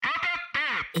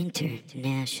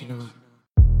International.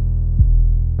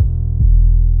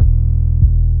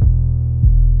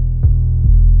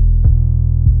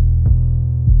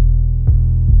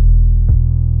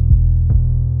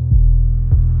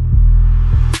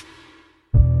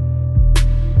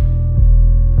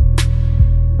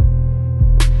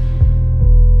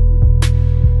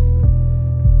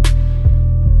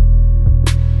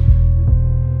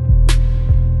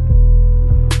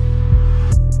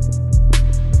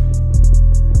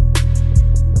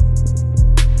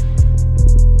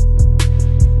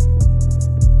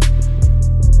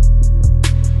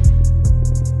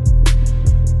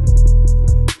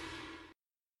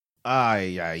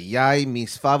 Ay,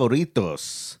 mis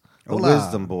favoritos, the Hola.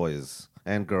 Wisdom Boys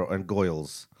and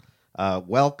Goyles.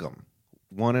 Welcome,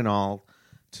 one and all,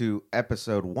 to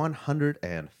episode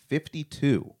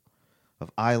 152 of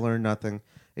I Learn Nothing,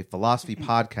 a philosophy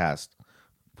podcast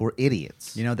for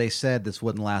idiots. You know, they said this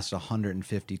wouldn't last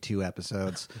 152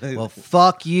 episodes. Well,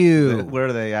 fuck you. Where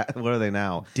are they at? Where are they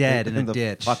now? Dead in a the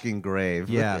ditch. fucking grave.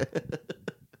 Yeah.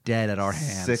 Dead at our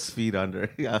hands. 6 feet under.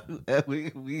 Yeah,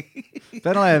 we Ben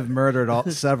and I have murdered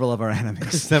several of our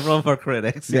enemies. several of our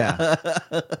critics. Yeah.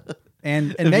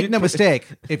 And If make you- no mistake,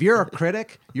 if you're a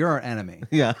critic, you're our enemy.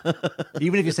 Yeah.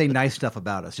 Even if you say nice stuff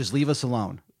about us, just leave us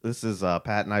alone. This is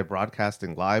Pat and I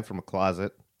broadcasting live from a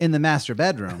closet In the master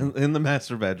bedroom. in the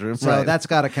master bedroom. So right. that's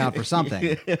got to count for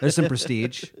something. There's some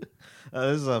prestige.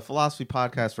 This is a philosophy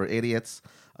podcast for idiots,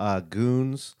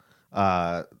 goons,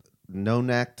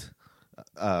 no-necked,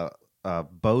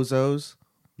 bozos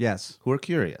Yes. who are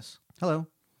curious. Hello.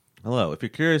 Hello. If you're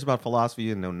curious about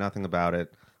philosophy and know nothing about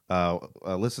it,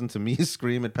 listen to me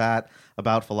scream at Pat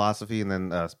about philosophy, and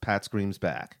then Pat screams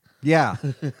back. Yeah.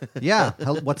 Yeah.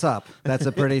 What's up? That's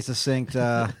a pretty succinct...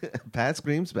 Pat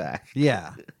screams back.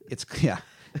 Yeah. Yeah.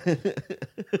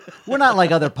 We're not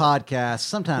like other podcasts.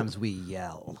 Sometimes we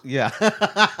yell. Yeah.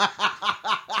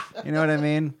 You know what I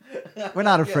mean? We're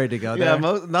not afraid to go Yeah,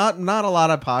 there. not a lot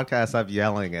of podcasts have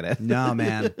yelling in it. No,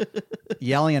 man.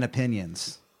 Yelling and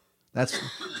opinions. That's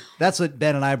what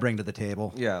Ben and I bring to the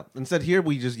table. Yeah. Instead, here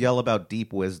we just yell about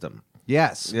deep wisdom.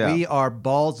 Yes, Yeah. we are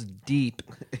balls deep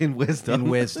In wisdom. in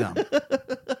wisdom.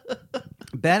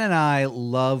 Ben and I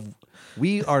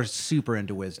we are super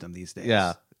into wisdom these days.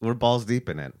 Yeah. We're balls deep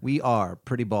in it. We are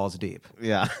pretty balls deep.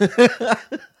 Yeah.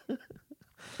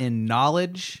 In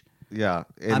knowledge... Yeah.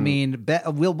 I mean,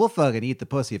 we'll fucking eat the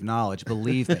pussy of knowledge.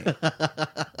 Believe me.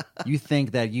 You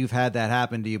think that you've had that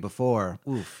happen to you before?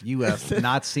 Oof, you have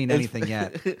not seen anything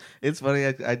yet. It's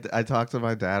funny. I talked to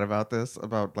my dad about this,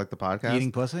 about like the podcast.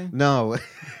 Eating pussy? No.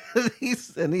 He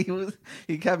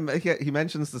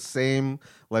mentions the same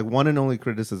like one and only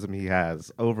criticism he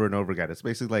has over and over again. It's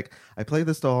basically like, I play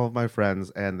this to all of my friends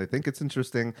and they think it's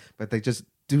interesting, but they just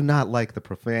do not like the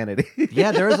profanity.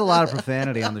 Yeah, there is a lot of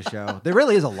profanity on the show. There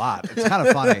really is a lot. It's kind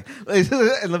of funny.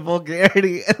 And the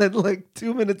vulgarity, and then like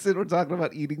 2 minutes in, we're talking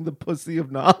about eating the pussy of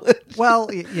knowledge.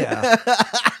 Well, yeah.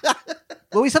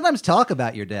 Well, we sometimes talk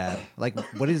about your dad. Like,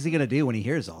 what is he going to do when he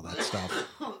hears all that stuff?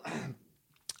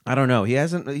 I don't know. He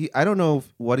hasn't. I don't know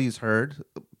what he's heard,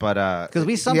 but 'Cause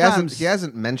we he sometimes-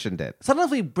 hasn't mentioned it. Sometimes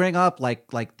we bring up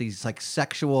like these like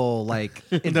sexual like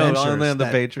No, adventures. only on the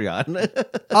that- Patreon.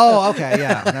 Oh, okay,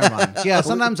 yeah, never mind. Yeah,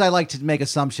 sometimes I like to make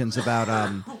assumptions about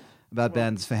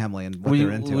Ben's family and what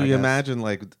they're into. I we guess. imagine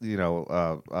like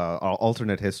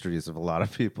alternate histories of a lot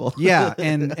of people. Yeah,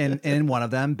 and in one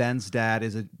of them, Ben's dad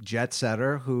is a jet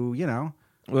setter who, you know,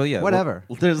 Well, yeah. Whatever.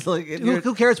 Well, there's like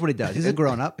who cares what he does? He's a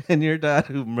grown up. and your dad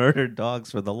who murdered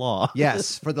dogs for the law.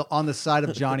 Yes, on the side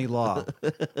of Johnny Law.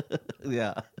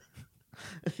 Yeah.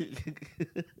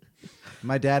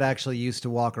 My dad actually used to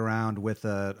walk around with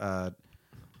a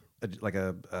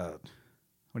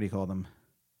what do you call them?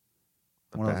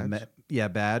 One of those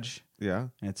badge, Yeah.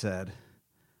 and it said,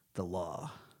 "The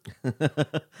law."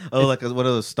 Oh, like one of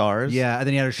those stars. Yeah, and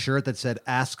then he had a shirt that said,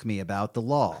 "Ask me about the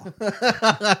law."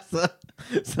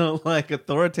 so like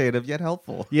authoritative yet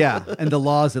helpful. Yeah, and the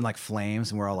law's in like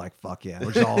flames, and we're all like, "Fuck yeah!"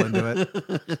 We're just all into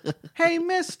it. Hey,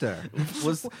 Mister,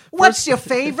 what's your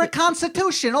favorite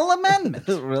constitutional amendment?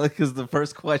 Really? Because the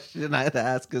first question I had to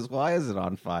ask is, why is it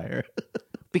on fire?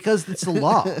 Because it's the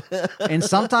law, and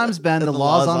sometimes Ben, the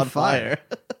law's on fire.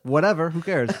 Whatever, who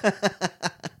cares?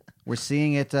 We're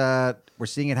seeing it. We're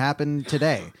seeing it happen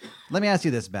today. Let me ask you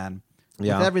this, Ben.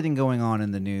 Yeah. With everything going on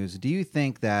in the news, do you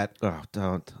think that? Oh,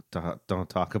 don't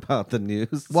talk about the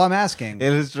news. Well, I'm asking.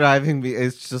 It is driving me.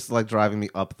 It's just like driving me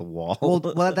up the wall.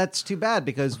 Well, that's too bad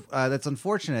because that's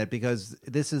unfortunate because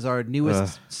this is our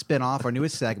newest spinoff, our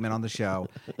newest segment on the show.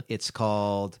 It's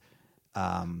called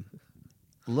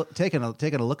taking a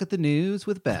look at the news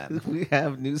with Ben. We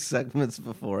have new segments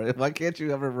before. Why can't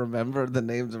you ever remember the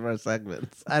names of our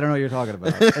segments? I don't know what you're talking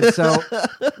about. And so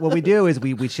what we do is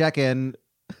we check in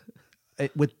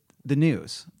with the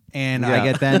news. And I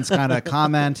get Ben's kind of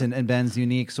comment and Ben's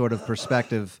unique sort of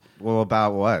perspective. Well,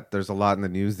 about what? There's a lot in the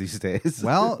news these days.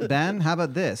 Well, Ben, how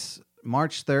about this?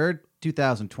 March 3rd,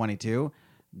 2022.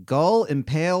 Gull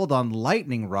impaled on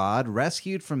lightning rod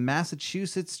rescued from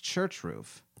Massachusetts church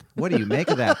roof. What do you make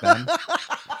of that, Ben?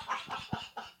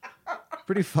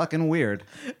 Pretty fucking weird.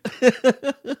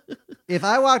 If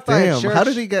I walked by a church, how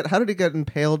did he get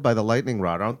impaled by the lightning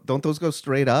rod? Don't those go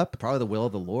straight up? Probably the will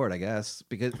of the Lord, I guess.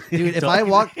 Because, dude, if I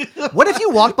walk, what if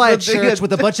you walk by a church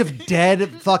with a bunch of dead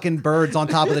fucking birds on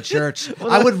top of the church? Well,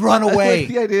 I would run away.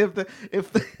 The idea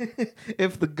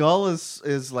if the gull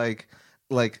is like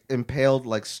impaled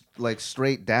like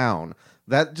straight down.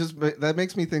 That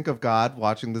makes me think of God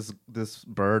watching this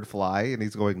bird fly, and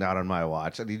he's going down on my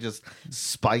watch, and he just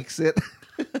spikes it.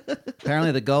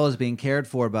 Apparently, the gull is being cared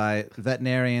for by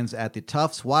veterinarians at the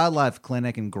Tufts Wildlife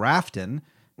Clinic in Grafton,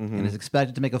 and is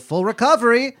expected to make a full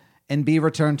recovery and be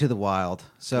returned to the wild.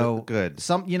 So good.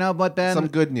 You know what, Ben? Some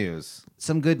good news.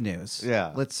 Some good news.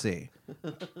 Yeah. Let's see.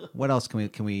 What else can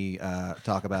we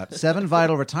talk about? 7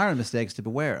 vital retirement mistakes to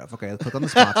beware of. Okay, let's click on the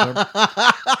sponsor.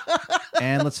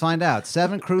 And let's find out.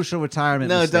 7 crucial retirement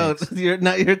mistakes. No,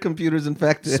 don't. Your computer's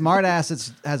infected. Smart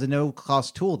Assets has a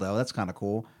no-cost tool, though. That's kind of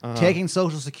cool. Taking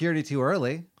Social Security too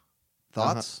early.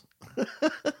 Thoughts?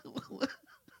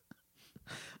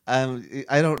 I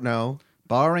don't know.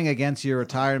 Borrowing against your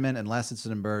retirement unless it's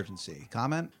an emergency.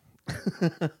 Comment?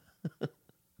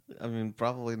 I mean,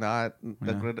 probably not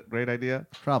a great idea.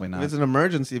 Probably not. If it's an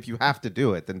emergency, if you have to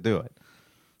do it, then do it.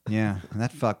 Yeah, and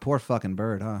that poor fucking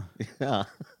bird, huh? Yeah.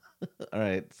 All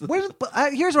right.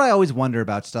 Here's what I always wonder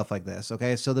about stuff like this.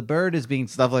 Okay, so the bird is being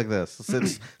stuff like this.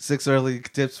 Six early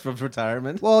tips from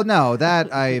retirement. Well, no,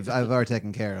 that I've already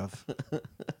taken care of.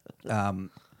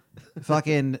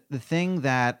 Fucking the thing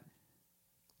that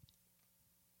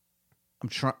I'm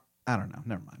trying. I don't know.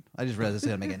 Never mind. I just realized this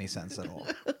didn't make any sense at all.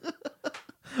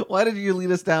 Why did you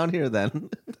lead us down here then?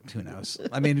 Who knows?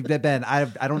 I mean, Ben, I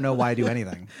don't know why I do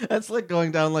anything. That's like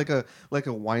going down like a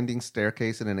winding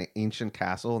staircase in an ancient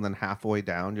castle, and then halfway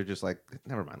down, you're just like,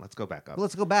 never mind, let's go back up. Well,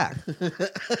 let's go back.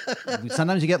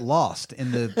 Sometimes you get lost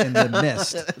in the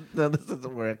mist. No, this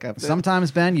isn't where it kept.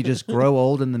 Sometimes, Ben, you just grow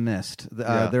old in the mist.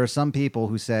 There are some people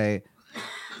who say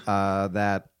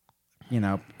that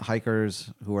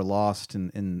hikers who are lost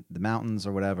in the mountains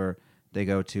or whatever, they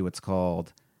go to what's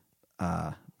called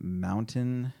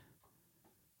Mountain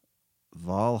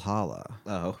Valhalla.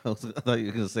 Oh, I thought you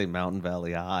were going to say Mountain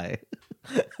Valley High.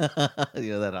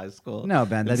 That high school. No,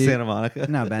 Ben, in Santa Monica.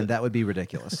 No, Ben, that would be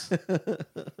ridiculous.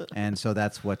 And so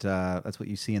that's what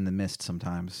you see in the mist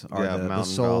sometimes. Are the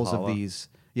souls Valhalla.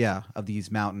 of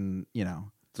these mountain,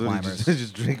 So climbers. They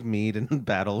just drink mead and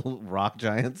battle rock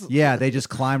giants. Yeah, they just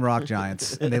climb rock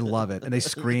giants and they love it and they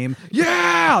scream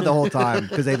 "Yeah!" the whole time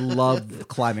because they love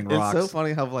climbing rocks. It's so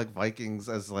funny how Vikings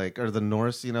or the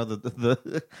Norse,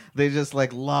 they just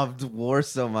loved war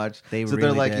so much. They're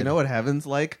like, did. You know what heaven's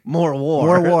like? More war.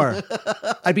 More war.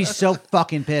 I'd be so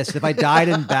fucking pissed if I died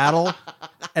in battle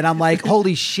and I'm like,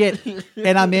 holy shit,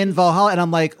 and I'm in Valhalla and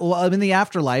I'm like, well, I'm in the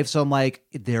afterlife, so I'm like,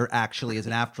 there actually is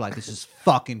an afterlife. This is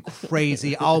fucking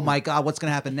crazy. Oh my God, what's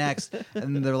gonna happen next?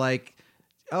 And they're like,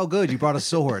 oh good, you brought a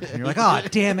sword. And you're like, oh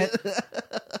damn it.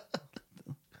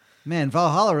 Man,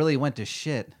 Valhalla really went to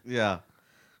shit. Yeah.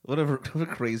 What a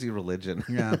crazy religion.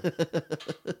 Yeah.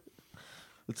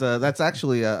 That's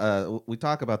actually we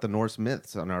talk about the Norse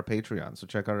myths on our Patreon, so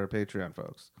check out our Patreon,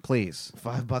 folks. Please.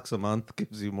 $5 a month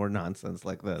gives you more nonsense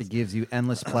like this. It gives you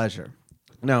endless pleasure.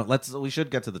 No, we should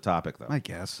get to the topic though. I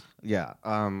guess. Yeah.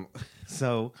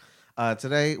 So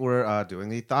today we're doing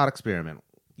the thought experiment.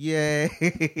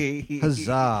 Yay!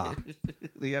 Huzzah!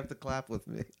 You have to clap with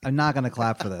me. I'm not gonna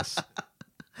clap for this.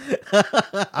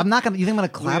 I'm not gonna. You think I'm gonna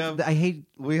clap? I hate.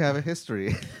 We have a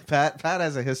history. Pat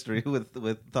has a history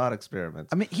with thought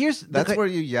experiments. I mean, that's where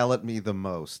you yell at me the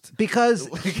most because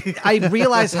I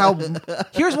realize how.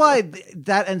 Here's why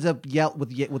that ends up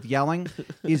with yelling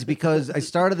is because I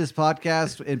started this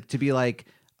podcast to be like,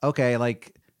 okay,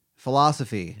 like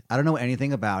philosophy. I don't know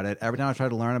anything about it. Every time I try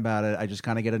to learn about it, I just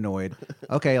kind of get annoyed.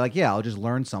 Okay, I'll just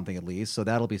learn something at least, so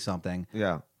that'll be something.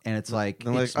 Yeah. And it's like,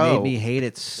 it's made me hate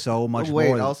it so much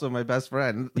more. Wait, also my best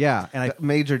friend. Yeah, and I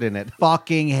majored in it.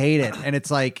 Fucking hate it. And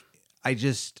it's like, I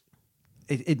just,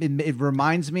 it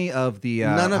reminds me of the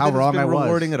None of how it wrong has been I was.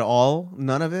 rewarding at all?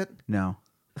 None of it? No.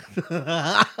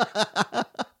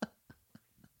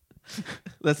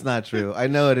 That's not true. I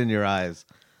know it in your eyes.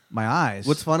 My eyes.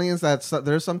 What's funny is that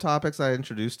there's some topics I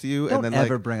introduced to you, Don't and then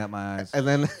ever bring up my eyes. and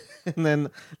then and then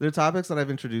there are topics that I've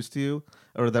introduced to you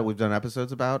or that we've done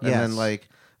episodes about, and Yes. then like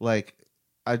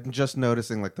I'm just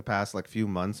noticing like the past like few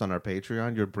months on our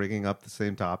Patreon, you're bringing up the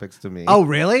same topics to me. Oh,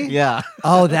 really? yeah.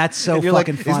 Oh, that's so And you're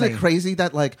fucking like, funny. Isn't it crazy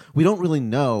that like we don't really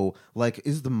know like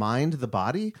is the mind the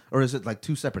body or is it like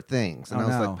two separate things? And Oh, I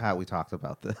was no. like, Pat, we talked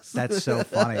about this. That's so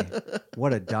funny.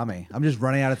 What a dummy. I'm just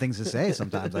running out of things to say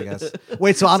sometimes, I guess.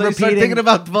 Wait, so I'm so you start repeating. thinking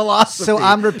about philosophy. So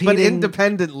I'm but repeating-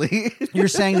 independently. You're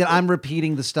saying that I'm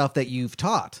repeating the stuff that you've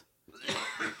taught.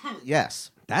 yes.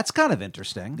 That's kind of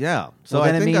interesting. Yeah. So Well,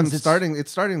 then I it think means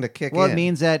it's starting to kick Well, in. it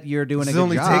means that you're doing it's a good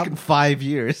only job. taken 5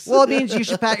 years. Well, it means you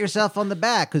should pat yourself on the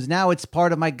back because now it's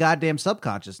part of my goddamn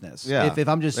subconsciousness. Yeah. If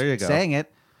I'm just There you go. saying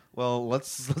it. Well, let's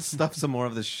stuff some more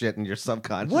of this shit in your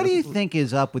subconscious. What do you think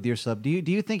is up with your do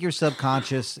you think your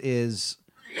subconscious is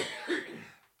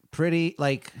pretty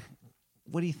like?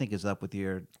 What do you think is up with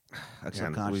your Again,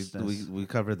 subconsciousness? we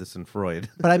covered this in Freud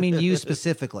But I mean, you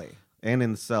specifically. and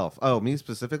in Self. Oh, me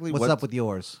specifically. What's up with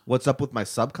yours? What's up with my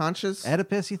subconscious?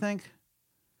 Oedipus, you think?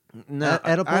 No,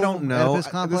 Oedipal? I don't know. Oedipus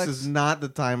complex? This is not the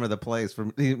time or the place for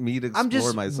me to explore I'm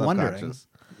just my wondering. subconscious.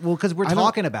 Well, because we're I don't-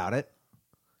 talking about it.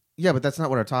 Yeah, but that's not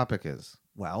what our topic is.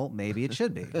 Well, maybe it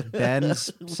should be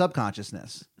Ben's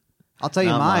subconsciousness. I'll tell you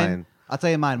Not mine. mine. I'll tell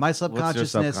you mine. My What's your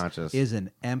subconsciousness subconscious? is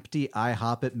an empty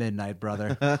IHOP at midnight,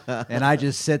 brother. And I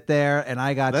just sit there and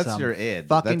I got That's some your id.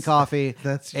 fucking That's- coffee.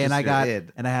 that's and just I your got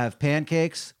id. and I have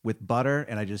pancakes with butter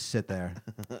and I just sit there.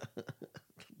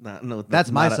 No,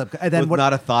 That's my not a- and then with what,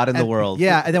 not a thought in the and- world.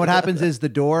 Yeah, and then what happens is the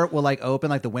door will like open,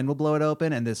 like the wind will blow it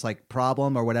open, and this like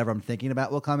problem or whatever I'm thinking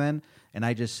about will come in, and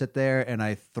I just sit there and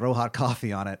I throw hot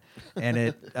coffee on it, and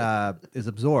it is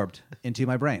absorbed into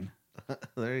my brain,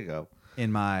 There you go.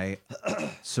 in my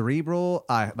cerebral,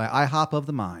 my IHOP of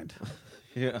the mind.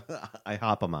 Yeah, I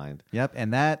hop a mind. Yep,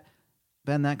 and that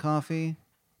coffee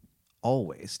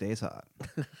always stays hot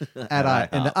in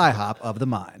the IHOP of the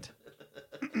mind.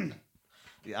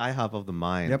 The IHOP of the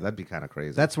mind. Yep. That'd be kind of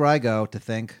crazy. That's where I go to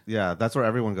think. yeah, that's where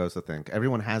everyone goes to think.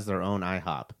 Everyone has their own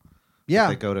IHOP. Yeah,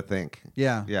 They go to think.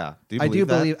 yeah. Yeah. Do you I believe do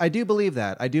that? believe. I do believe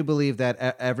that. I do believe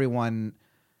that everyone,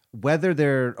 whether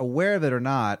they're aware of it or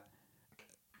not,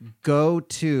 go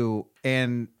to,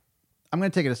 and I'm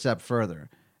going to take it a step further,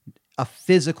 a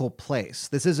physical place.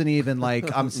 This isn't even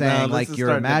like I'm saying No, like this is you're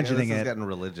starting to get- imagining this is it. getting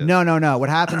religious. No. What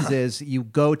happens is you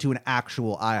go to an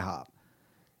actual IHOP.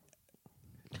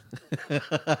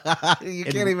 You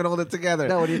can't even hold it together.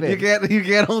 No, what do you mean? You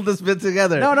can't hold this bit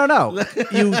together. No.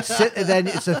 You sit, and then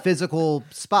it's a physical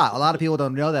spot. A lot of people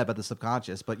don't know that about the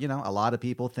subconscious, but a lot of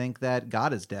people think that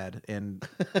God is dead, and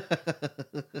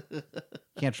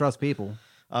can't trust people.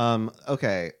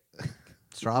 Okay.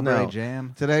 Strawberry No.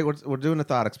 jam. Today we're doing a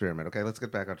thought experiment. Okay, let's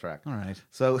get back on track. All right.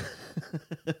 So,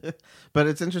 but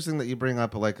it's interesting that you bring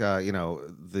up like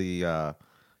the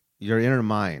your inner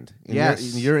mind.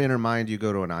 Yes. In your inner mind, you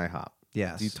go to an IHOP.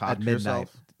 Yes. Do you talk at to midnight.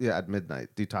 yourself? Yeah, at midnight.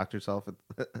 Do you talk to yourself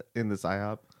in this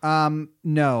IHOP?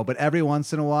 No, but every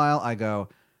once in a while I go,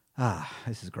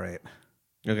 this is great.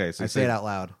 Okay, so I you say it out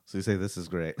loud. So you say this is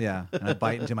great. Yeah, and I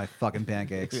bite into my fucking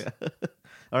pancakes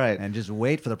All right. and just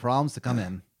wait for the problems to come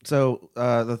in. So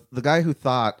the guy who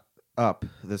thought up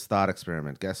this thought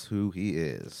experiment, guess who he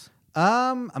is?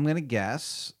 I'm gonna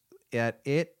guess that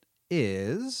it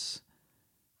is.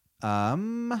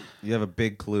 You have a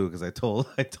big clue because I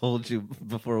told you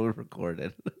before we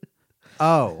recorded.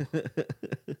 Oh,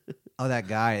 that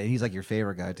guy. He's like your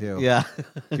favorite guy too. Yeah.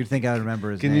 You'd think I would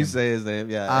remember his Can name. you say his name?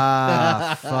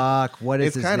 Yeah. Fuck. What is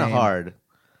It's his kind of name? hard.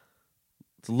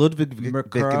 It's Ludwig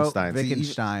Mercuro Wittgenstein. See,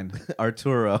 Wittgenstein.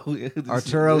 Arturo.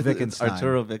 Arturo Wittgenstein.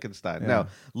 Arturo Wittgenstein. Yeah. No,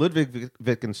 Ludwig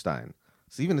Wittgenstein.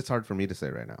 So even it's hard for me to say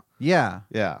right now. Yeah.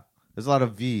 Yeah. There's a lot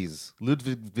of V's.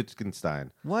 Ludwig Wittgenstein.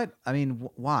 What? I mean,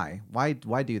 why? Why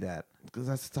do that? Because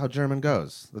that's how German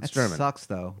goes. That's That German. sucks,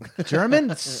 though.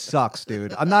 German sucks,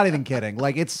 dude. I'm not even kidding.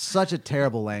 Like, it's such a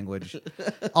terrible language.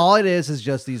 All it is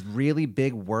just these really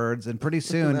big words, and pretty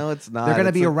soon No, it's not. they're going to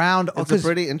It's be a- around. It's a 'cause-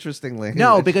 pretty interesting language.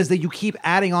 no, because you keep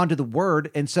adding on to the word,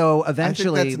 and so I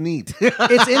eventually think that's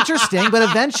neat. it's interesting. But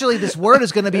eventually, this word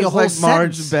is going to be It's a whole like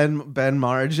Marge, sentence. Ben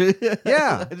Marge.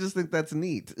 Yeah. I just think that's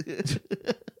neat.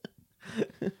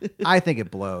 I think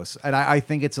it blows, and I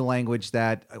think it's a language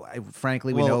that,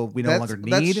 frankly, we Well, no that's- longer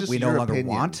that's need. just We no your longer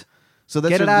opinion. want. So that's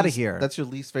Get your it outta least- here. That's your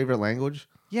least favorite language?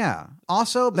 Yeah.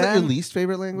 Also, Is that your Ben, least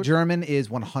favorite language? German is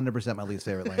 100% my least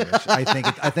favorite language.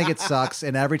 I think it sucks,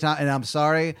 and every time, and I'm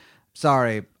sorry,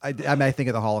 Sorry, I mean, I think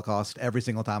of the Holocaust every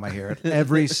single time I hear it.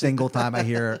 Every single time I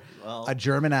hear a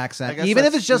German accent, even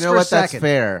if it's just for a second. That's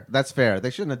fair. That's fair. They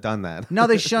shouldn't have done that. No,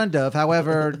 they shouldn't have.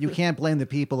 However, you can't blame the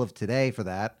people of today for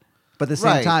that. But at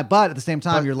the same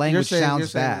time, your language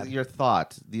sounds bad. Your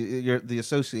thought, the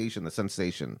association, the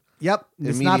sensation. Yep,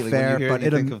 it's not fair. But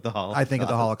think of the Holocaust. I think of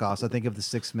the Holocaust. I think of the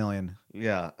 6 million.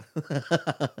 Yeah,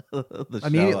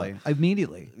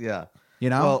 Immediately. Yeah. You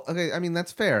know? Well, okay. I mean,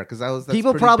 that's fair because that's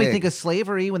people probably big. think of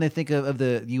slavery when they think of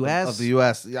the U.S. Of the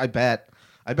U.S. I bet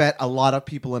a lot of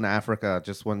people in Africa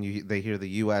just when they hear the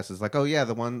U.S. is like, oh yeah,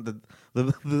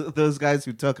 those guys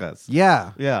who took us.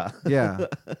 Yeah. Yeah.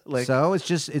 Like, so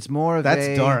it's more of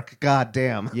that's dark. God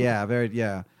damn. Yeah.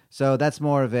 Yeah. So that's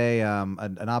more of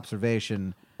an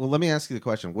observation. Well, let me ask you the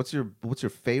question. What's your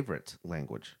favorite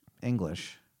language?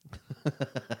 English.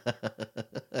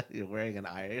 You're wearing an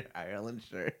Ireland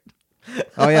shirt.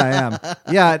 Oh yeah, I am.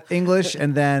 Yeah, English,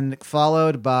 and then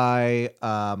followed by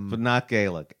but not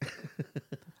Gaelic.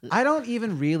 I don't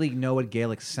even really know what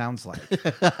Gaelic sounds like.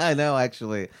 I know,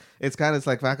 actually. It's kind of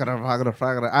like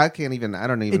I can't even. I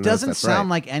don't even. It doesn't sound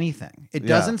like anything. It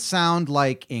doesn't sound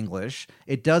like English.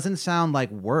 It doesn't sound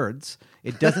like words.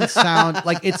 It doesn't sound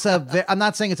like it's a. I'm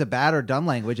not saying it's a bad or dumb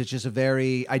language. It's just a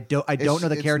very. I don't know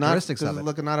the characteristics of it.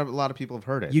 Look, not a lot of people have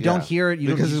heard it. You don't hear it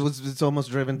because it's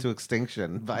almost driven to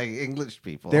extinction by English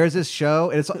people. There's this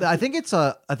show. I think it's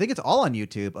all on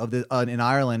YouTube in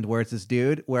Ireland where it's this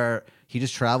dude where he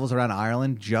just travels around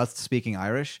Ireland just speaking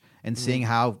Irish and seeing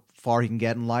how far he can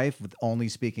get in life with only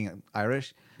speaking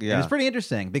Irish. Yeah, and it's pretty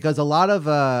interesting because a lot of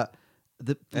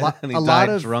and he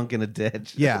died drunk in a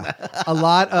ditch. Yeah, a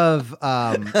lot of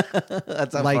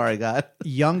that's how far I got.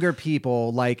 Younger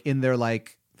people, like in their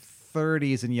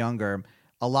 30s and younger,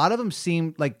 a lot of them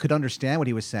seemed like could understand what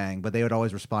he was saying, but they would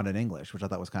always respond in English, which I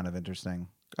thought was kind of interesting.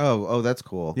 Oh, that's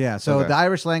cool. Yeah, so the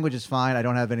Irish language is fine. I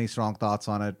don't have any strong thoughts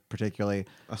on it particularly.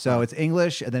 So it's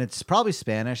English, and then it's probably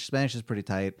Spanish. Spanish is pretty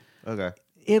tight. Okay.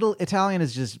 Italian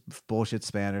is just bullshit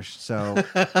Spanish, so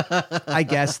I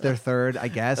guess they're third,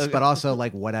 but also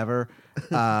whatever.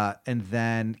 And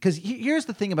then, because here's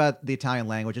the thing about the Italian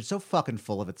language, it's so fucking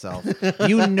full of itself.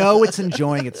 You know it's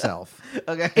enjoying itself.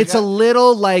 Okay, it's a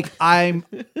little like I'm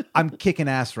kicking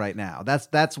ass right now.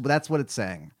 That's what it's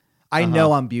saying. I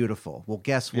know I'm beautiful. Well,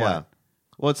 guess what? Yeah.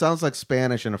 Well, it sounds like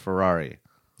Spanish in a Ferrari.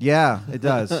 Yeah, it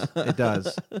does. It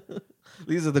does.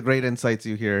 These are the great insights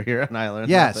you hear here on Ireland.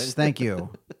 Yes, thank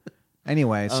you.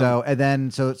 Anyway, so I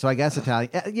guess Italian.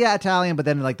 Yeah, Italian, but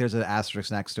then there's an asterisk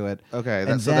next to it. Okay,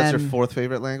 so that's your fourth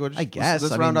favorite language? I guess.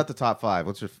 Let's round out the top five.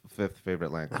 What's your fifth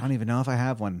favorite language? I don't even know if I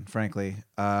have one, frankly.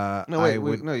 No,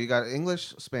 no, you got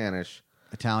English, Spanish,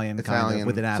 Italian, kind of,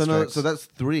 with an asterisk. So that's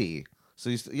three. So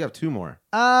you have two more.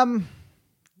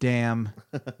 Damn.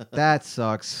 That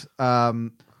sucks.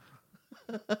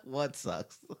 What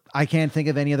sucks? I can't think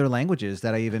of any other languages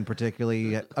that I even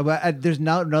particularly. There's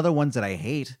no other ones that I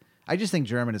hate. I just think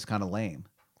German is kind of lame.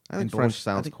 I think French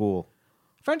sounds cool.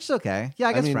 French is okay. Yeah,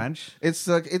 I guess French. It's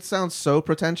it sounds so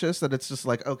pretentious that it's just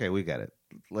okay, we get it.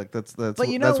 That's but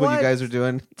you know that's what you guys are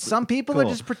doing. Some people are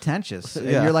just pretentious. And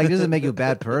you're like, it doesn't make you a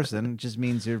bad person. It just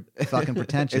means you're fucking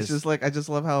pretentious. It's just I just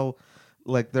love how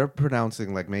they're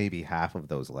pronouncing maybe half of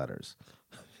those letters.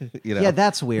 Yeah,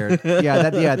 that's weird.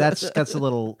 That's a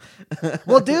little.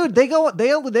 Well, dude, they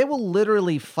will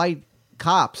literally fight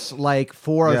cops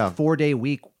for a 4-day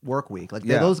work week.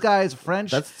 Those guys,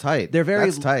 French. That's tight. They're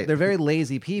very tight. They're very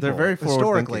lazy people. They're very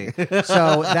historically.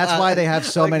 So that's why they have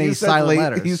so many silent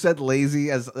letters. You said lazy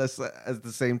as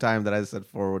the same time that I said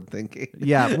forward thinking.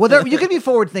 Yeah, well, you can be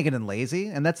forward thinking and lazy,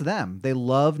 and that's them. They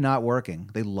love not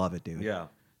working. They love it, dude. Yeah,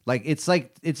 it's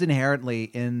inherently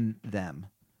in them.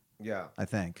 Yeah, I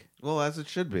think. Well, as it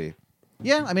should be.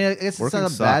 Yeah, I mean, I guess it's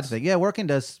not a bad thing. Yeah, working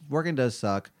does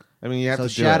suck. I mean, you have to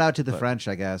shout out to the French,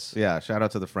 I guess. Yeah, shout out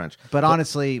to the French. But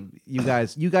honestly, you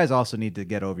guys also need to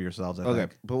get over yourselves. I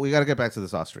think. But we got to get back to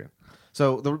this Austrian.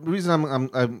 So the reason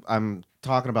I'm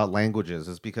talking about languages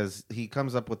is because he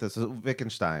comes up with this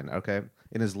Wittgenstein, okay,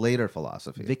 in his later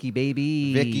philosophy. Vicky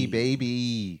baby. Vidi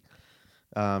baby.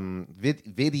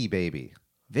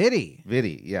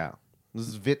 Vidi, yeah. This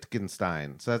is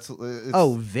Wittgenstein. So that's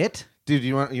Vit? Dude,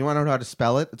 you want to know how to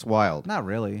spell it? It's wild. Not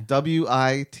really.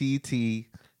 Wittgenstein.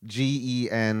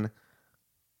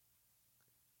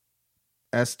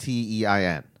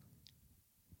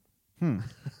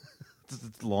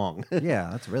 It's long. Yeah,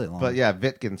 that's really long. But yeah,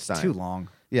 Wittgenstein. It's too long.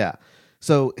 Yeah.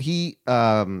 So he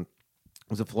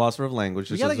He's a philosopher of language.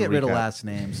 We Just got to as a get rid of recap. last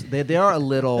names. They are a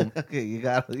little. Okay, you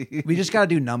got. We just got to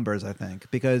do numbers, I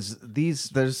think, because these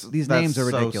That's names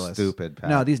are so ridiculous. stupid, Pat.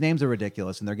 No, these names are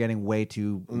ridiculous, and they're getting way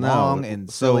too long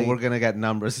and so silly. we're gonna get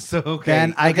numbers. So okay,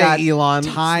 Ben, I okay, got Elon.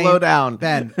 time. Slow down,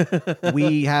 Ben,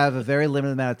 we have a very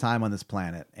limited amount of time on this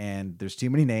planet, and there's too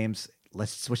many names.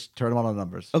 Let's turn them on to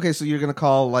numbers. Okay, so you're gonna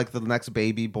call like the next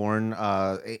baby born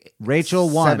Rachel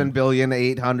 1.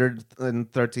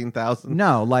 7,813,000.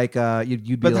 No, like you'd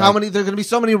be But like, how many? There are gonna be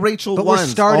so many Rachel But ones. we're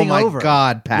starting oh my over.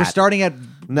 God, Pat. We're starting at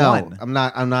No, 1.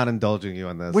 I'm not indulging you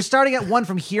on this. We're starting at 1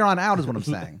 from here on out, is what I'm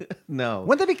saying. No,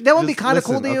 Wouldn't that won't be Just kind of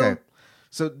cool listen, to you? okay.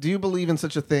 So, do you believe in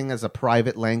such a thing as a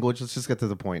private language? Let's just get to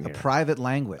the point here. Private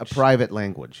language. A private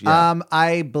language. Yeah.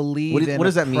 I believe What in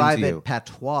does that mean to private you?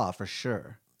 patois for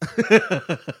sure.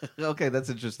 Okay, that's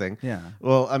interesting. Yeah.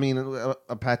 Well, I mean,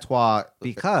 a patois.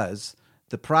 Because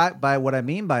by what I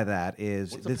mean by that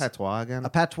is What's a patois again? a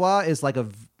patois is like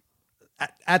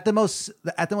at the most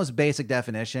basic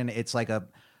definition, it's like a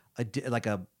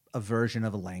version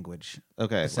of a language.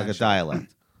 Okay, it's like a essentially.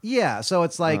 dialect. Yeah, so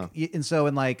it's like in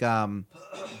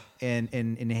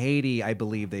Haiti, I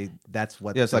believe that's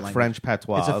what. Yeah, it's the like language- French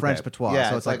patois. It's a French Okay. patois, Yeah,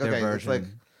 so it's like their okay,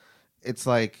 version. It's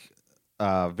like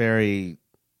very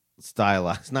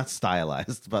stylized, not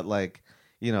stylized, but like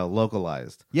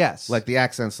localized. Yes, Like the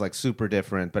accent's like super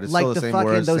different, but it's like still the the same fucking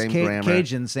words, those same grammar.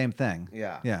 Cajuns, same thing.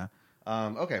 Yeah. yeah.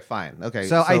 Okay, fine. Okay.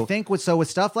 So I think with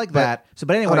stuff like that.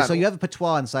 But anyway, hold on. so you have a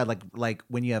patois inside, like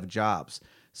when you have jobs.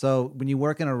 So when you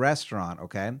work in a restaurant,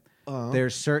 okay,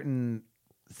 there's certain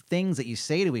things that you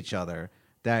say to each other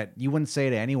that you wouldn't say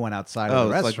to anyone outside of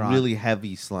the it's restaurant. like really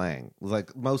heavy slang.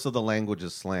 Like most of the language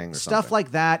is slang or Stuff something.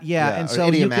 like that, yeah. Yeah, And or so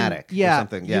idiomatic or you can,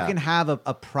 something, you yeah. can have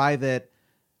a private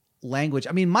language.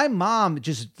 I mean, my mom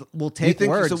just will You take think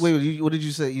words so? Wait, what did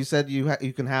you say? You said you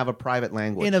can have a private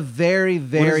language. in a very,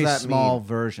 very that small mean?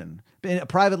 version. In a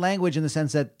private language in the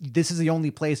sense that this is the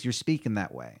only place you're speaking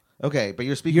that way. Okay, but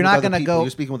you're speaking. You're with not other gonna people. go-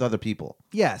 You're speaking with other people.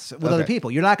 Yes, with other Okay.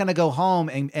 people. You're not going to go home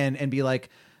and be like,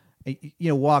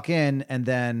 walk in and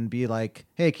then be like,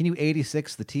 hey, can you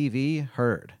 86 the TV?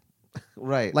 Heard.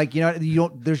 Right. Like, you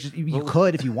don't, there's just, you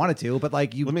could if you wanted to, but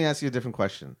like Let me ask you a different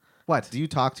question. what? Do you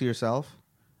talk to yourself?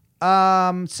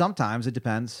 Sometimes it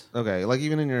depends. Okay, like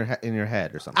even in your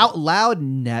head or something. Out loud,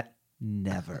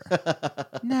 never.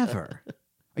 Never.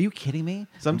 Are you kidding me?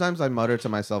 Sometimes I mutter to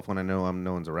myself when I know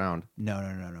no one's around.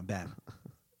 No, Ben.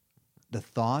 The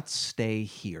thoughts stay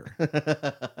here.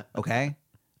 Okay?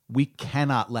 We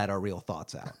cannot let our real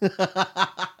thoughts out.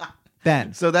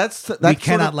 Ben. So that's We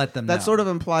cannot let them That know. sort of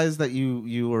implies that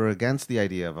you were against the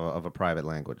idea of a private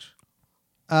language.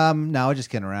 No, just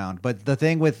kidding around. But the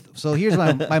thing so here's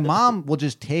my mom will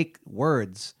just take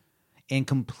words and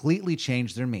completely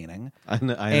change their meaning. I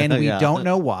know, And we yeah. don't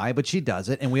know why, but she does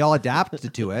it, and we all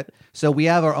adapt to it. So we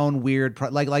have our own weird,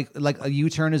 like a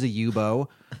U-turn is a U-bow.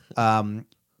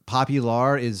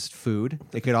 Popular is food.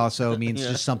 It could also mean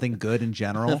just something good in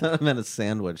general. I meant a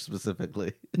sandwich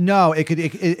specifically. No, it's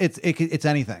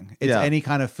anything. It's Yeah. any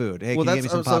kind of food. Hey, can you give me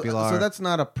some popular? so that's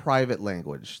not a private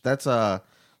language. That's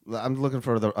I'm looking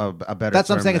for a better. That's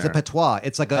what I'm term saying. It's a there. patois.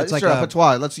 It's like a Sure, a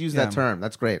patois. Let's use Yeah. that term.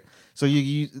 That's great. So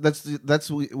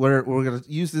we're gonna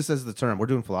use this as the term. We're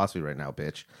doing philosophy right now,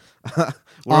 bitch.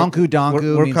 Onku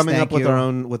donku We're means coming thank up with you.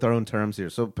 our own terms here.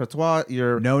 So patois,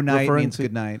 you're No night referring means to,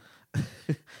 good night.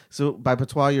 So by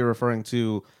patois, you're referring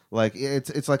to like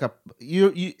it's like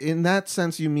you in that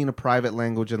sense you mean a private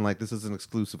language and like this is an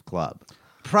exclusive club.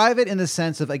 Private in the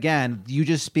sense of, again, you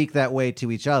just speak that way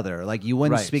to each other. Like you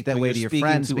wouldn't Right. speak that But way you're to your speaking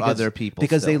friends to other people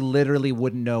because they still. literally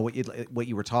wouldn't know what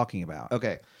you were talking about.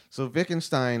 Okay, so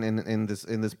Wittgenstein in this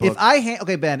book. If I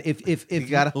okay, Ben, if you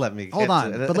gotta let me hold get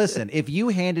on, to it. but listen, if you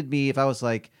handed me, if I was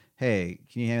like, hey,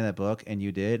 can you hand me that book, and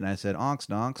you did, and I said onks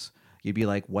donks, you'd be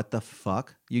like, what the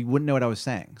fuck? You wouldn't know what I was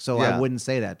saying, so I Yeah. wouldn't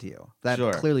say that to you. That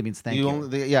Sure. clearly means thank you.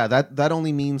 That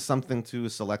only means something to a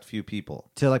select few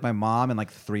people. To like my mom and like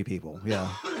 3 people. Yeah.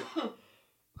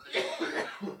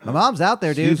 My mom's out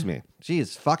there, dude. Excuse me. She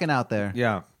is fucking out there.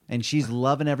 Yeah. And she's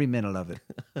loving every minute of it.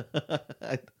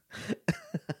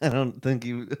 I don't think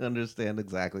you understand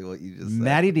exactly what you just said.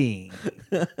 Maddie Dean.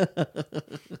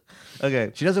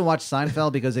 Okay. She doesn't watch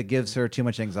Seinfeld because it gives her too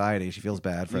much anxiety. She feels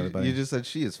bad for everybody. You just said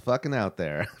she is fucking out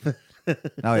there.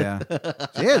 Oh, yeah.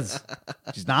 She is.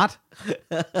 She's not.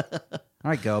 All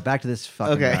right, go. Back to this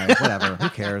fucking Okay. guy. Whatever. Who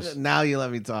cares? Now you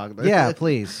let me talk. Yeah,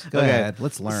 please. Go Okay. ahead.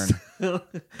 Let's learn.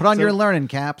 Put on your learning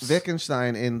caps.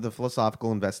 Wittgenstein, in the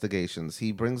Philosophical Investigations,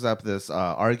 he brings up this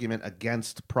argument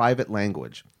against private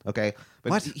language. Okay,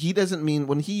 but What? he doesn't mean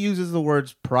when he uses the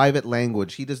words private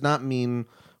language. He does not mean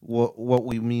what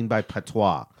we mean by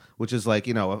patois. which is like,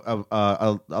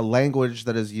 a language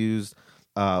that is used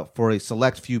for a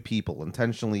select few people,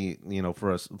 intentionally,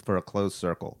 for a closed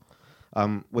circle.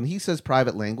 When he says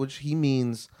private language, he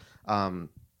means a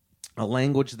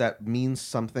language that means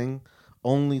something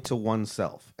only to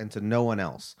oneself and to no one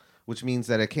else, which means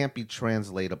that it can't be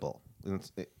translatable.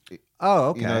 Oh,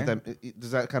 okay.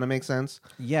 Does that kind of make sense?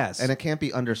 Yes. And it can't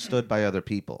be understood by other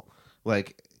people.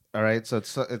 Like, all right, so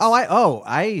it's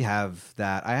I have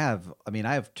that. I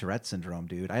have Tourette syndrome,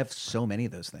 dude. I have so many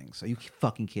of those things. Are you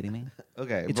fucking kidding me?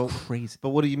 okay. It's crazy.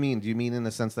 But what do you mean? Do you mean in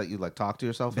the sense that you like talk to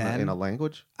yourself in a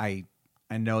language? I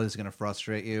know this is gonna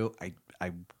frustrate you.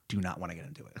 I do not want to get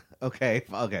into it. Okay,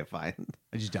 fine.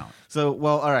 I just don't. So,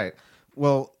 all right.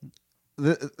 Well,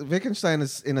 Wittgenstein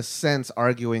is in a sense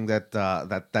arguing that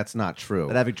that's not true.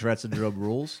 That having Tourette syndrome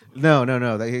rules? No.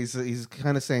 That he's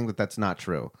kind of saying that that's not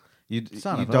true. You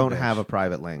don't have a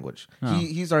private language. Oh.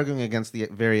 He's arguing against the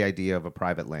very idea of a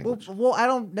private language. Well, I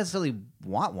don't necessarily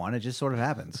want one. It just sort of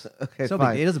happens. Okay, so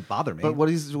fine. it doesn't bother me. But what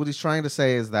he's trying to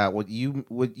say is that what you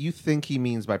think he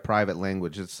means by private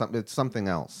language, it's something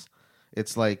else.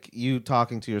 It's like you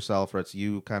talking to yourself, or it's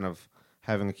you kind of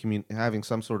having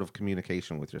some sort of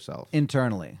communication with yourself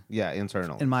Internally. Yeah,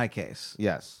 internal. In my case.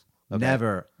 Yes. Okay.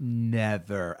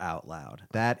 Never out loud.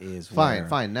 That is fine.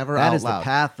 Never out loud. That is the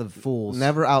path of fools.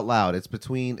 Never out loud. It's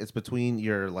between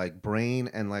your like brain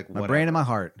and like my brain and my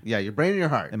heart. Yeah, your brain and your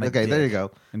heart. And my okay, dick there you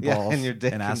go. and balls and your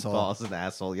dick and asshole. balls and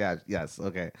asshole. Yeah, yes.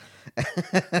 Okay.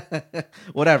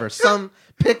 Whatever. Well,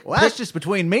 that's just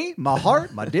between me, my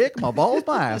heart, my dick, my balls,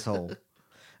 my asshole.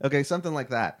 Okay, something like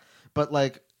that. But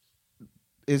like,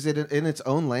 is it in its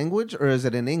own language or is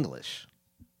it in English?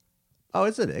 Oh,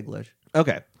 it's in English.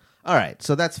 Okay. All right,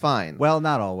 so that's fine. Well,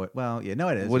 not always. Well, yeah, no,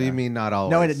 it is. What do yeah. you mean not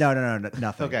always? No,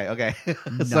 nothing. Okay.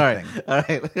 Sorry. All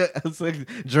right. It's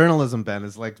like journalism, Ben,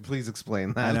 is like, please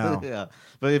explain that. I know. Yeah.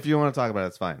 But if you want to talk about it,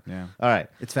 it's fine. Yeah. All right.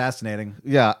 It's fascinating.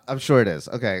 Yeah, I'm sure it is.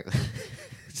 Okay.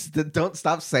 Don't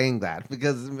stop saying that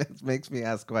because it makes me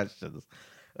ask questions.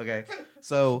 Okay.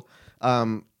 So,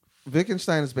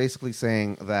 Wittgenstein is basically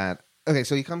saying that, okay,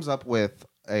 so he comes up with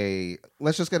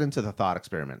let's just get into the thought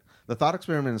experiment. The thought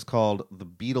experiment is called the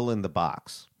beetle in the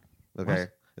box. Okay. What?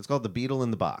 It's called the beetle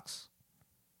in the box.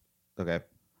 Okay.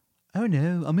 Oh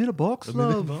no, I'm in a box,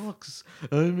 love. box.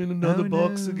 I'm in another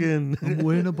box again. I'm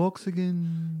in a box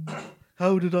again.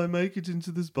 How did I make it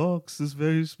into this box? This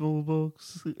very small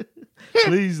box.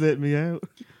 Please let me out.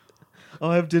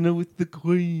 I'll have dinner with the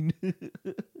Queen.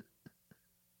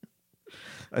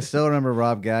 I still remember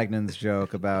Rob Gagnon's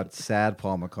joke about sad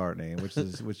Paul McCartney,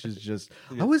 which is just,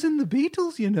 I was in the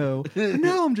Beatles, and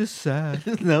now I'm just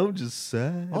sad. No, I'm just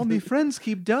sad. All my friends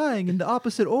keep dying in the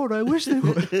opposite order I wish they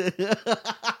would. Give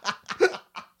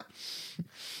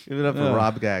it up for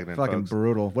Rob Gagnon. Fucking folks.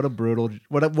 brutal.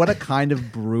 What a kind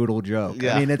of brutal joke.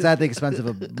 Yeah. I mean, it's at the expense of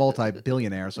a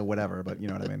multi-billionaire, so whatever, but you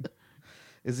know what I mean.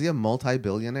 Is he a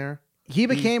multi-billionaire? He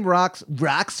became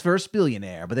Rock's first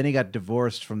billionaire, but then he got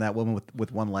divorced from that woman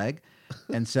with one leg.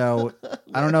 And so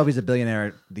I don't know if he's a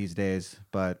billionaire these days,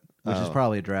 but which is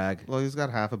probably a drag. Well, he's got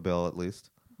half a bill at least.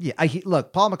 Yeah,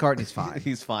 look, Paul McCartney's fine.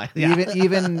 He's fine. Yeah.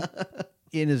 Even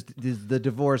in the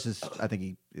divorce I think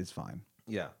he is fine.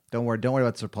 Yeah. Don't worry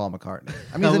about Sir Paul McCartney.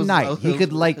 I mean, he's a knight. He could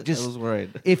just. I was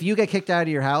worried. If you get kicked out of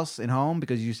your house and home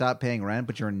because you stopped paying rent,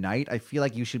 but you're a knight, I feel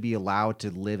like you should be allowed to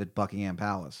live at Buckingham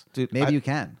Palace. Dude, maybe you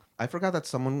can. I forgot that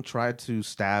someone tried to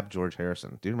stab George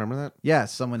Harrison. Do you remember that?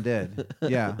 Yes, someone did.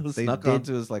 Yeah, they snuck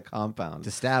onto his compound to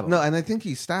stab him. No, and I think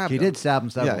he stabbed. He did stab him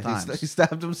several times. He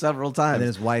stabbed him several times, and then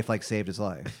his wife saved his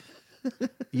life.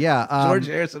 Yeah, George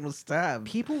Harrison was stabbed.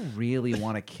 People really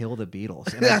want to kill the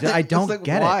Beatles, and I don't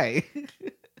get why. it.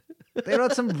 They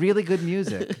wrote some really good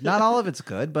music. Not all of it's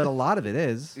good, but a lot of it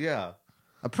is. Yeah,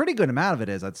 a pretty good amount of it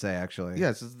is, I'd say, actually.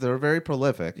 Yes, they're very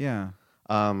prolific. Yeah.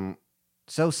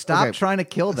 So stop trying to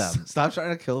kill them. Stop trying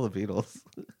to kill the Beatles.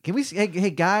 Can we? Hey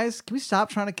guys, can we stop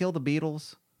trying to kill the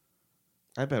Beatles?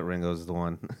 I bet Ringo's the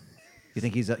one. You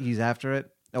think he's after it?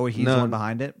 Or he's the one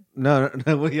behind it? No.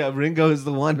 Yeah, Ringo is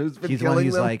the one who's been killing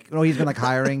them. He's been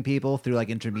hiring people through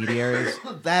intermediaries.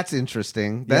 That's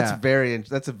interesting. That's a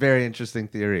very interesting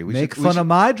theory. Make fun of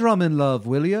my drumming love,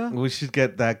 will ya? We should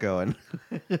get that going.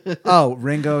 Oh,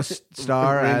 Ringo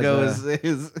Starr. Ringo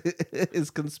is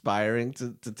conspiring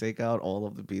to take out all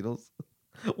of the Beatles.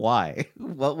 Why?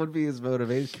 What would be his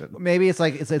motivation? Maybe it's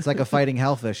like a fighting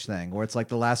hellfish thing, where it's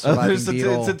the last surviving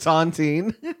Beatle. It's a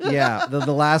taunting. Yeah,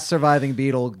 the last surviving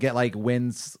Beatle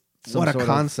wins. What a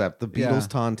concept! The Beatles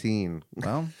taunting.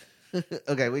 Well,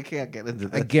 okay, we can't get into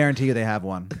this. I guarantee you they have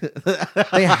one.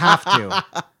 They have to.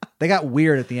 They got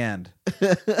weird at the end.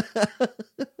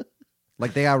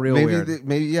 Like they got real maybe weird.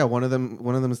 maybe yeah, one of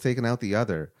them is taking out the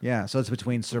other. Yeah, so it's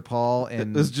between Sir Paul It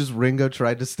and was just Ringo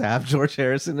tried to stab George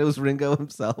Harrison. It was Ringo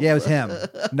himself. yeah, it was him.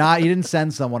 Not, you didn't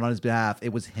send someone on his behalf.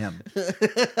 It was him.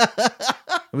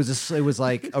 It was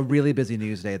like a really busy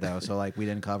news day though, so like we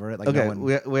didn't cover it. Like Okay, no one...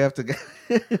 we have to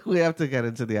get we have to get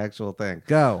into the actual thing.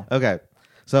 Go. Okay.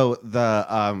 So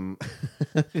the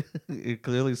you're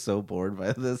clearly so bored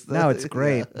by this. No, it's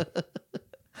great.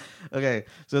 Okay,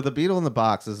 so the beetle in the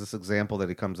box is this example that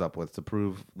he comes up with to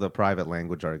prove the private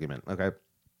language argument. Okay,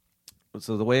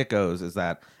 so the way it goes is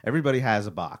that everybody has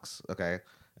a box, okay,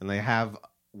 and they have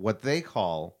what they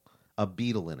call a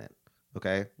beetle in it.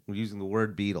 Okay, we're using the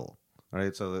word beetle. All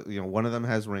right, so one of them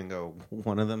has Ringo,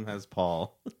 one of them has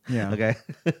Paul. Yeah. Okay.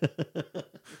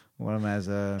 One of them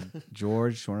has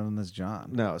George, one of them has John.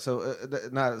 No, so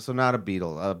not a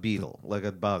beetle, like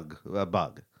a bug,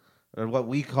 or what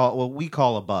we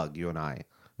call a bug. You and I,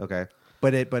 okay.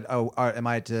 Am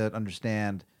I to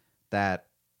understand that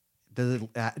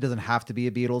it doesn't have to be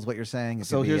a beetle? Is what you're saying? It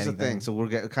So could be here's the anything? thing. So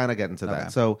we're kind of getting to Okay.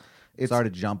 that. So it's Sorry to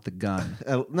jump the gun.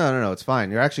 no, it's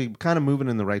fine. You're actually kind of moving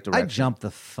in the right I direction. jumped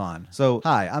the fun. So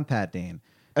Hi, I'm Pat Dean.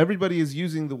 everybody is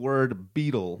using the word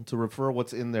beetle to refer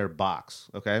what's in their box,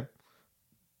 okay?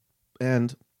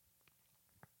 And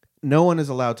no one is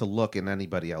allowed to look in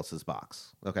anybody else's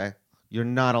box, okay? You're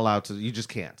not allowed to. You just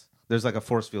can't. There's like a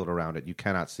force field around it. You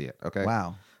cannot see it, okay?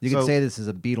 Wow. You So- could say this is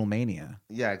a Beatlemania.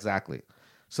 Yeah, exactly.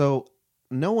 So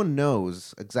no one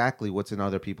knows exactly what's in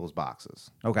other people's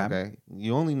boxes. Okay.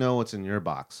 You only know what's in your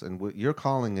box, and what you're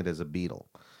calling it as a beetle.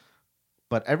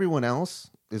 But everyone else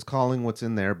is calling what's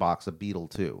in their box a beetle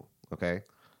too. Okay.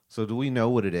 So do we know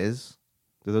what it is?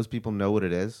 Do those people know what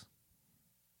it is?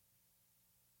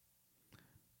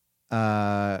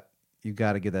 You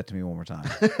got to give that to me one more time.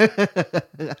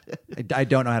 I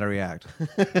don't know how to react.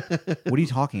 What are you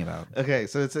talking about? Okay,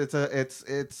 so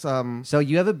it's So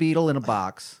you have a beetle in a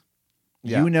box.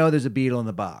 Yeah. You know there's a beetle in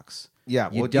the box. yeah,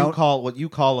 You what don't- you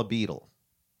call a beetle.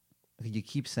 You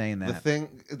keep saying The that. thing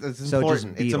it's So just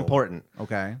important. It's beetle. important.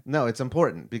 Okay. No, it's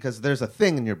important because there's a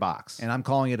thing in your box, And I'm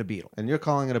calling it a beetle. and you're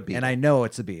calling it a beetle. And I know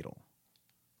it's a beetle.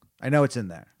 I know it's in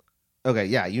there. Okay,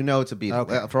 yeah, you know it's a beetle.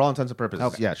 Okay. For all intents and purposes,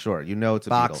 Okay. yeah, sure. You know it's a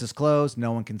Box beetle. is closed.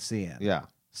 No one can see in. Yeah,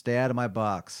 Stay out of my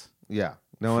box. yeah.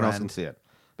 No one else can Friend. see it.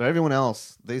 But everyone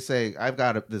else, they say, I've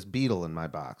got this beetle in my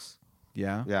box.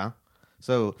 Yeah. Yeah.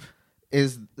 So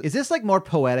is Is this like more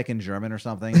poetic in German or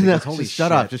something? no, Because holy just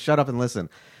shut shit. up. Just shut up and listen.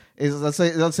 Is let's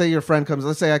say your friend comes.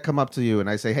 Let's say I come up to you and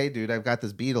I say, hey, dude, I've got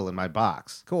this beetle in my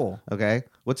box. Cool. Okay.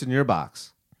 What's in your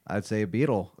box? I'd say a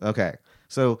beetle. Okay.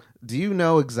 So, do you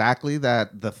know exactly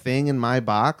that the thing in my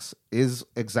box is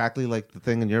exactly like the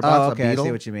thing in your box? Oh, okay. A I beetle?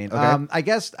 see what you mean. Okay. I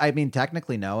guess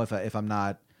technically no. If I'm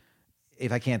not,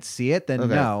 if I can't see it, then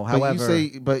Okay. no. But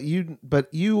However,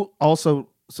 you also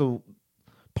so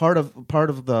part of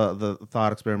the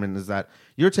thought experiment is that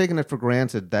you're taking it for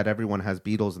granted that everyone has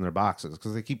beetles in their boxes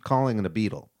because they keep calling it a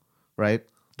beetle, right?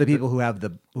 the people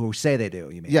who say they do,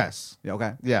 you mean? Yes. Yeah,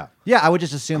 okay. Yeah. Yeah, I would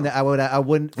just assume that I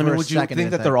wouldn't. For I mean, a would you second think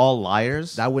that think they're all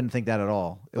liars? I wouldn't think that at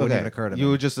all. It wouldn't even occur to me. You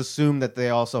would just assume that they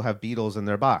also have beetles in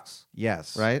their box,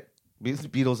 Yes. right?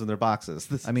 Beetles in their boxes.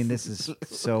 I mean, this is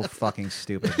so fucking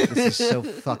stupid. This is so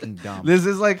fucking dumb. This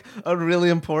is like a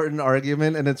really important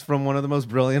argument, and it's from one of the most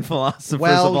brilliant philosophers of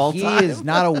Well, all he time. is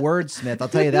not a wordsmith. I'll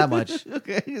tell you that much.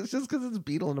 Okay, it's just because it's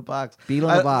beetle in a box. Beetle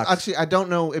in a box. Actually, I don't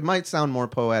know. It might sound more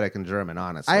poetic in German,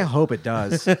 honestly. I hope it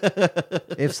does.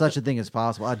 If such a thing is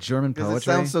possible. German 'Cause poetry.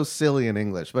 it sounds so silly in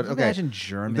English, but Can you okay. imagine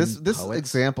German This poets?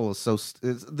 example is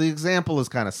the example is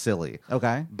kind of silly,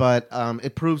 Okay. but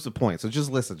it proves the point. So just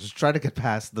listen. Just try to get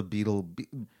past the beetle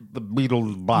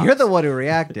box. You're the one who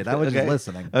reacted. I was Okay. just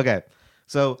listening. Okay,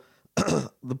 so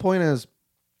the point is,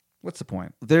 What's the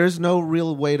point? there's no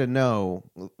real way to know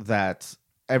that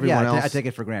everyone Yeah, else. I take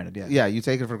it for granted. Yeah. Yeah, you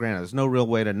take it for granted. There's no real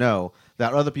way to know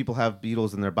that other people have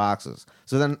beetles in their boxes.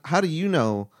 So then, how do you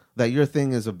know that your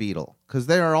thing is a beetle? Because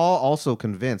they are all also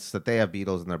convinced that they have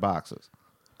beetles in their boxes.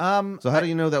 So how do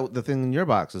you know that the thing in your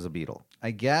box is a beetle?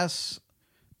 I guess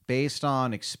based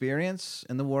on experience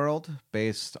in the world,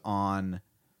 based on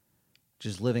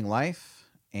just living life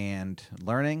and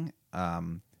learning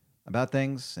about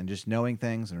things and just knowing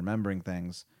things and remembering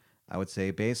things, I would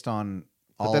say based on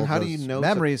all then of how do those you know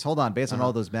memories. Hold on, based on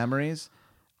all those memories,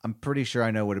 I'm pretty sure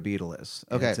I know what a beetle is.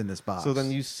 And Okay, it's in this box. So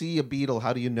then you see a beetle.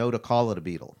 How do you know to call it a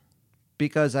beetle?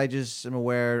 because I just am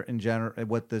aware in general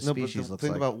what the No, but species looks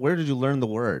think like. about where did you learn the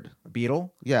word?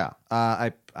 Beetle. Yeah.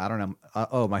 I don't know.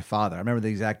 Oh, my father. I remember the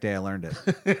exact day I learned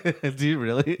it. Do you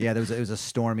really? Yeah, it was a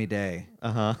stormy day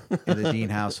Uh huh. in the Dean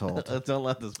household. Don't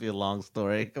let this be a long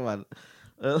story. Come on.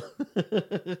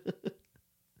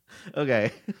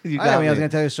 Okay, you I got mean, I was me. going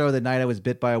to tell you a story the night I was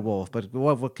bit by a wolf, but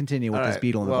we'll continue with All this right.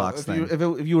 beetle in the Well, box thing.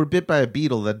 If you were bit by a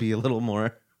beetle, that'd be a little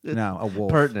more No, a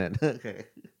wolf. pertinent. Okay.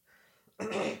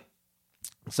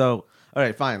 So, all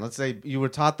right, fine. Let's say you were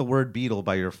taught the word beetle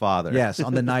by your father. Yes,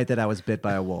 on the night that I was bit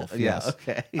by a wolf. Yeah, Yes.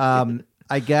 okay.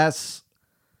 I guess.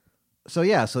 So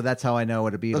yeah, so that's how I know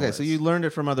what a beetle Okay, is. so you learned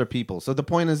it from other people. So the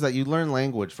point is that you learn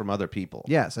language from other people.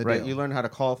 Yes, I right? do. You learn how to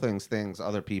call things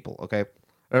other people. Okay,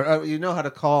 or you know how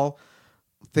to call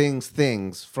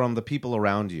things from the people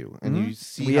around you, and you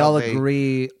see we how all they,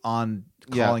 agree on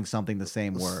Yeah. calling something the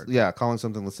same word. Yeah, calling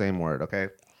something the same word. Okay.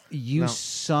 You No.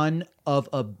 son of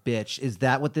a bitch. Is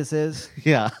that what this is?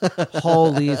 Yeah.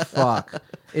 Holy fuck.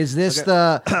 Is this Okay.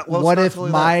 the Well, what it's not if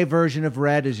totally my version of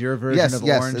red is your version yes. of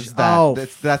Yes. orange? It's that. Oh,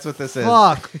 That's what this is.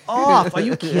 fuck off. Are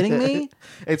you kidding me?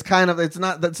 It's kind of. It's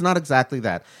not. That's not exactly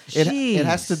that. It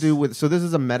has to Jeez. do with. So this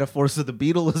is a metaphor. So the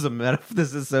beetle is a metaphor.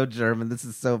 This is so German. This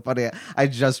is so funny. I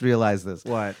just realized this.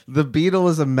 What? The beetle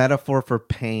is a metaphor for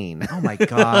pain. Oh my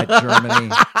god,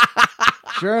 Germany.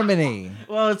 Germany.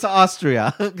 Well, it's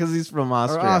Austria because he's from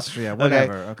Austria. Austria,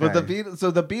 whatever, But the okay. beetle. So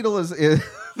the beetle is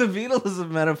the beetle is a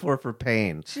metaphor for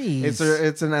pain. Jeez.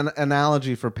 It's an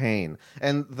analogy for pain,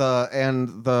 and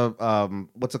the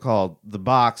what's it called? The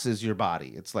box is your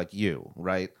body. It's like you,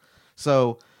 right?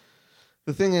 So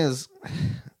the thing is,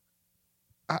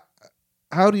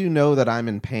 how do you know that I'm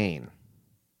in pain?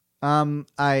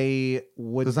 I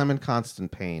would Because I'm in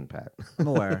constant pain, Pat. I'm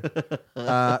aware.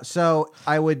 So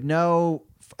I would know,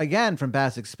 again, from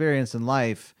past experience in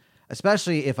life,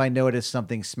 especially if I notice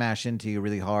something smash into you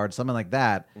really hard, something like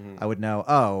that, I would know,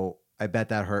 oh, I bet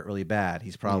that hurt really bad.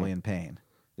 He's probably in pain.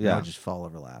 And I Yeah. would just fall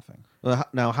over laughing. Well,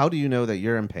 now, how do you know that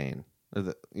you're in pain? Or how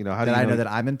do Did you I know that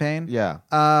I'm in pain? Yeah.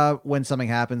 When something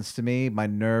happens to me, my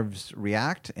nerves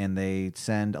react and they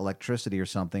send electricity or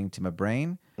something to my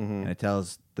brain, and it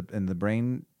tells the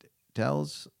brain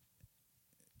tells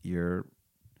your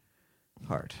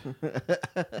heart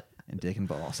and dick and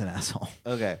balls and asshole.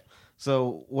 Okay.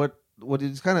 So what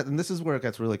he's kind of, and this is where it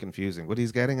gets really confusing. What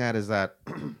he's getting at is that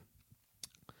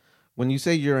when you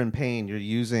say you're in pain, you're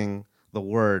using the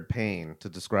word pain to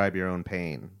describe your own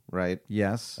pain, right?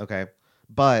 Yes. Okay.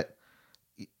 But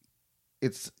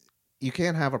you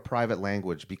can't have a private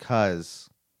language because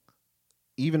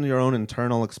even your own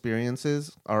internal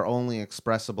experiences are only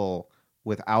expressible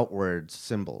with outward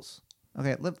symbols.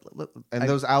 Okay. And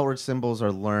those outward symbols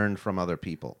are learned from other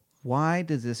people. Why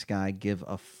does this guy give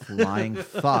a flying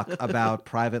fuck about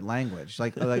private language?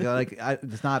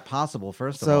 It's not possible.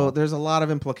 First of all, So there's a lot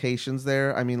of implications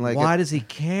there. I mean, like, why does he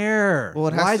care? Well,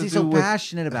 it has Why is to he so do with-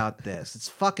 passionate about this? It's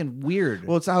fucking weird.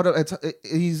 well, it's out of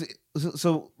he's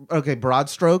so okay. Broad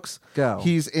strokes. Go.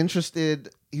 He's interested.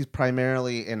 He's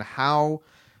primarily in how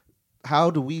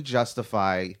do we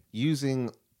justify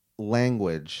using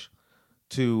language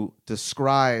to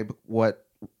describe what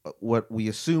we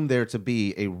assume there to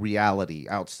be a reality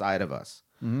outside of us.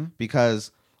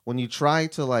 Because when you try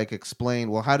to like explain,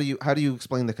 well, how do you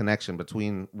explain the connection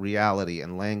between reality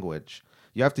and language?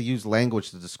 You have to use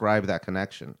language to describe that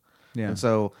connection. Yeah. And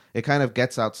so it kind of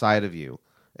gets outside of you,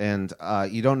 and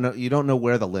you don't know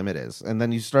where the limit is, and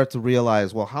then you start to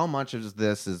realize, well, how much of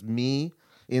this is me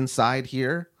inside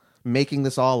here making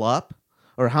this all up,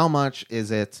 or how much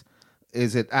is it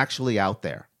actually out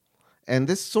there? And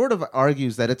this sort of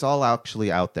argues that it's all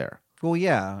actually out there. Well,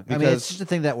 yeah. I mean, Because- it's just a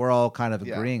thing that we're all kind of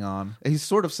Yeah. agreeing on. He's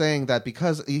sort of saying that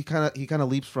because he kind of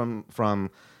leaps from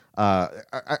I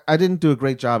didn't do a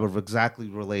great job of exactly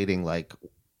relating like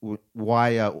why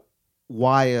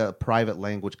a private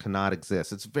language cannot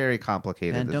exist. It's very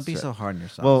complicated. And this don't be shit. so hard on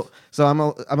yourself. Well, so I'm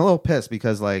a little pissed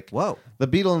because like Whoa. the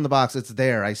beetle in the box, it's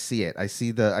there. I see it. I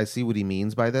see what he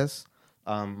means by this.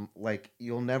 Like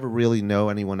you'll never really know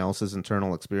anyone else's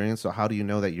internal experience. So how do you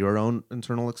know that your own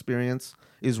internal experience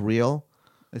is real?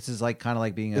 This is like kind of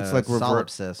like being It's a like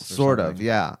solipsist. or sort of, something.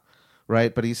 yeah.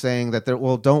 Right, but he's saying that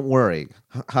don't worry.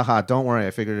 Haha, don't worry,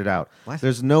 I figured it out. What?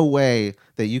 There's no way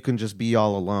that you can just be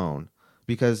all alone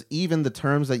because even the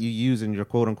terms that you use in your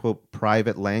quote unquote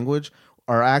private language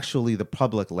are actually the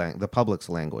public's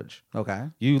language. Okay.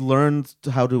 You learn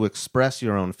how to express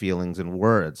your own feelings in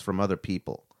words from other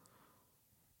people.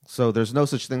 So there's no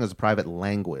such thing as a private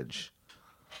language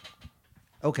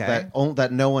Okay.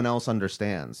 that no one else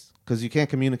understands because you can't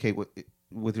communicate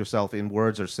with yourself in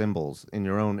words or symbols in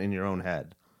your own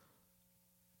head.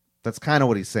 That's kind of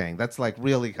what he's saying. That's like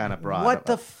really kind of broad. What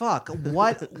the fuck?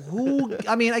 What? Who?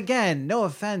 I mean, again, no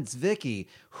offense, Vicky.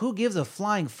 Who gives a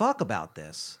flying fuck about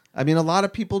this? I mean, a lot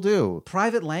of people do,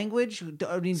 Private language?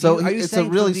 I mean, So are you it's a saying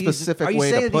really these, specific are you way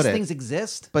to saying that put these it. things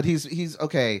exist? but he's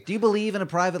okay. Do you believe in a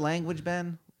private language,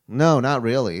 Ben? No, not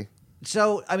really.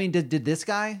 So, I mean, did this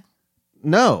guy?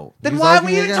 No. Then He's why were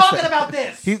arguing you against talking it. about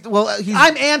this? He's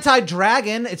I'm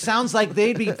anti-dragon. It sounds like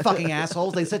they'd be fucking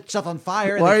assholes. They set stuff on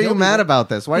fire. And why they are you kill mad people. about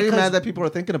this? Why are you Because mad that people are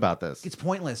thinking about this? It's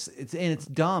pointless. It's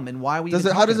dumb. And why are we? How even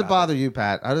does talking it about bother you,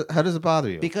 Pat? How does it bother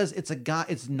you? Because it's a guy.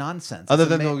 It's nonsense. Other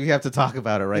It's a than we have to talk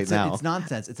about it right now. It's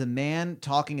nonsense. It's a man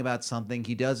talking about something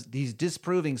he does. He's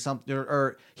disproving something,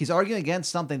 or he's arguing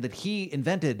against something that he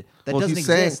invented that doesn't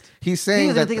exist. He's saying he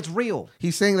doesn't that think it's real.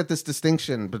 He's saying that this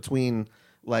distinction between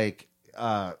like,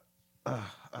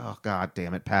 oh god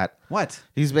damn it, Pat. What?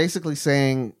 He's basically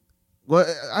saying, well,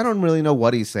 I don't really know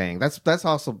what he's saying. That's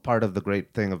also part of the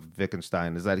great thing of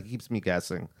Wittgenstein is that he keeps me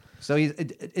guessing. So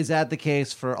is that the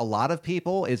case for a lot of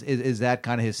people? Is that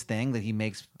kind of his thing that he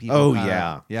makes people? Oh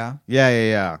yeah,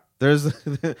 yeah. There's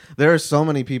there are so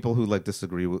many people who like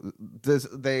disagree with this.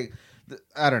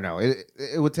 I don't know.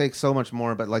 It would take so much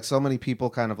more, but like so many people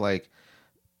kind of like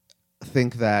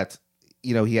think that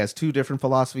he has two different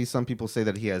philosophies. Some people say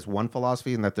that he has one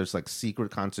philosophy and that there's like secret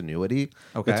continuity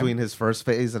between his first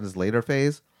phase and his later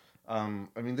phase. I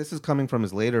mean, this is coming from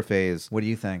his later phase. What do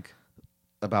you think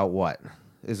About what?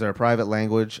 Is there a private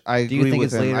language? I do you agree think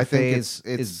with his him. later I think phase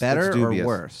it's is better it's or dubious.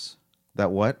 worse?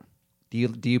 That what? Do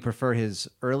you prefer his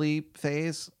early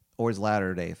phase or his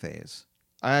latter day phase?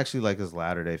 I actually like his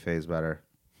latter day phase better.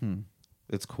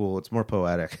 It's cool. It's more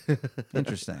poetic.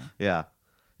 Interesting. Yeah,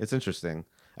 it's interesting.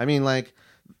 I mean, like,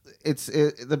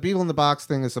 the Beetle in the Box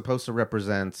thing is supposed to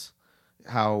represent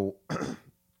how.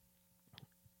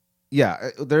 Yeah,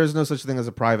 there is no such thing as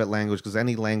a private language because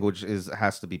any language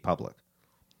has to be public.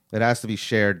 It has to be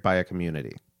shared by a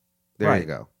community. There Right. you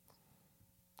go.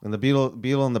 And the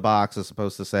Beetle in the Box is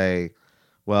supposed to say,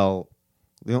 well,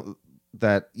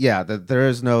 that there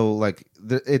is no like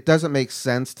it doesn't make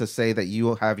sense to say that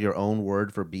you have your own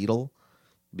word for beetle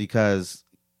because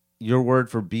your word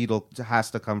for beetle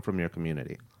has to come from your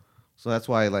community. So that's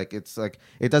why it's like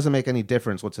it doesn't make any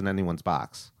difference what's in anyone's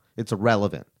box. It's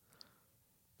irrelevant.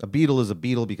 A beetle is a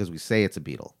beetle because we say it's a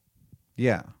beetle.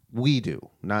 Yeah. We do,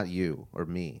 not you or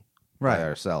me. Right. By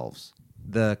ourselves.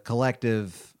 The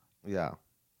collective. Yeah.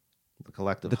 The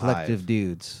collective collective hive.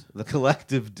 dudes. The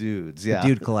collective dudes. Yeah. The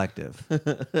dude collective.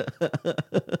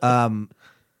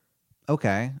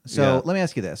 Okay. So Yeah. let me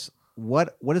ask you this.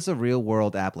 What is a real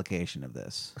world application of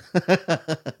this?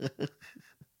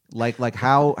 like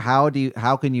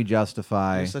how can you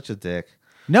justify? You're such a dick.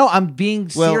 No, I'm being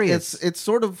Well, serious. it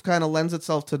sort of kind of lends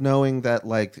itself to knowing that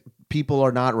like people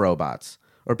are not robots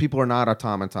or people are not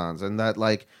automatons, and that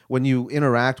like when you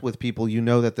interact with people, you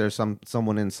know that there's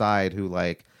someone inside who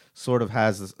like sort of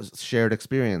has shared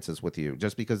experiences with you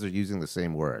just because they're using the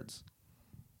same words.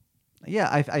 Yeah,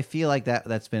 I feel like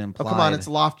that's been implied. Oh, come on, it's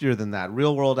loftier than that.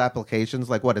 Real world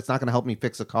applications, like what? It's not going to help me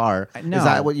fix a car. No, is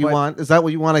that what you but want? Is that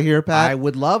what you want to hear, Pat? I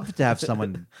would love to have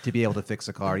someone to be able to fix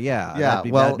a car. Yeah, Yeah,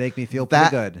 that'd make me feel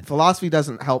pretty good. Philosophy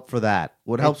doesn't help for that.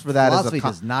 What helps for that philosophy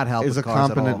does not help is with a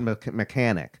cars at competent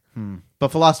mechanic. But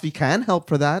philosophy can help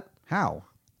for that How?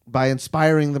 by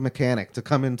inspiring the mechanic to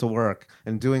come into work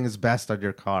and doing his best on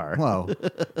your car. Whoa.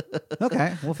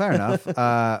 Okay. Well, fair enough.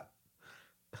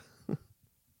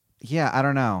 Yeah, I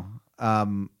don't know.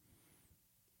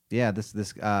 Yeah,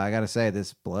 this I gotta say,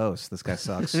 this blows. This guy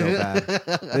sucks so bad.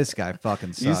 This guy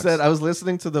fucking sucks. You said I was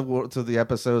listening to the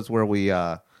episodes where we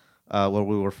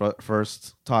were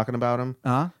first talking about him,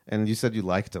 and you said you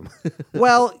liked him.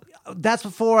 Well, that's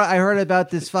before I heard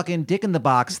about this fucking dick in the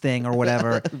box thing or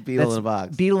whatever. Beetle in the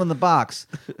box. Beetle in the box.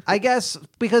 I guess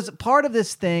because part of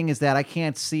this thing is that I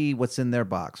can't see what's in their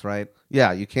box, right?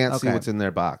 Yeah, you can't see Okay. what's in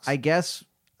their box. I guess.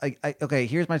 Okay,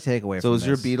 here's my takeaway. So from is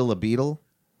your this. beetle a beetle?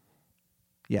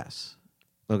 Yes.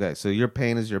 Okay, so your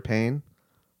pain is your pain,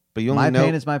 but you only My know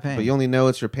pain is my pain. But you only know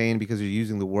it's your pain because you're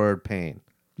using the word pain.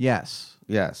 Yes.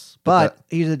 Yes, But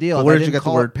here's the deal. but If where I did you didn't get the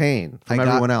call word pain from I got-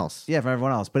 everyone else? Yeah, from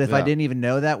everyone else. But if I Yeah. didn't even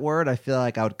know that word, I feel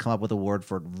like I would come up with a word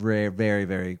for it very, very,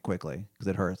 very quickly because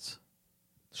it hurts.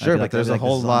 Sure, feel but like- there's I a feel like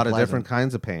whole this is lot of unpleasant. different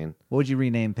kinds of pain. What would you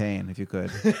rename pain if you could?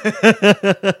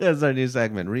 That's our new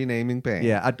segment, renaming pain.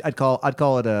 Yeah, I'd call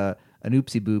it an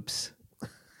oopsie boops.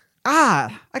 I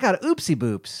got an oopsie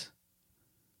boops.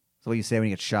 That's what you say when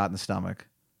you get shot in the stomach.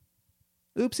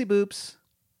 Oopsie boops.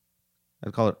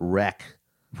 I'd call it wreck.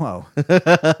 Whoa.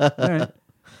 All right.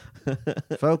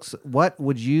 Folks, what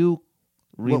would you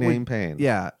Rename pain.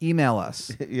 Yeah, email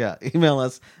us. Yeah, email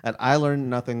us at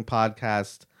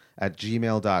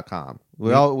ilearnnnothingpodcast@gmail.com.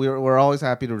 We're always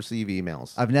happy to receive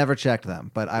emails. I've never checked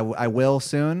them, but I will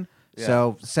soon. Yeah.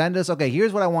 So send us. Okay,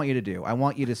 here's what I want you to do. I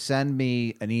want you to send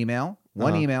me an email,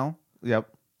 one email. Yep.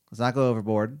 Let's not go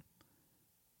overboard.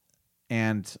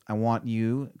 And I want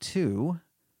you to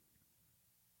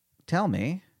tell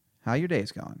me how your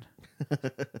day's going.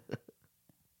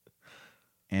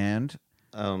 And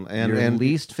your and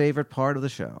least favorite part of the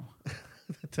show.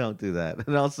 don't do that.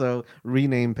 And also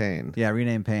rename pain. Yeah,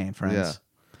 rename pain, friends.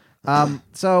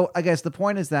 So I guess the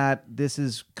point is that this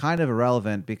is kind of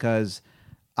irrelevant because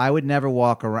I would never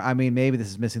walk around. I mean, maybe this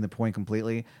is missing the point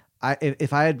completely.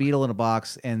 If I had beetle in a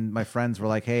box and my friends were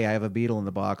like, "Hey, I have a beetle in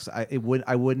the box," I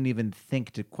wouldn't even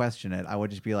think to question it. I would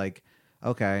just be like,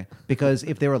 "Okay," because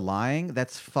if they were lying,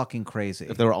 that's fucking crazy.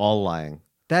 If they were all lying.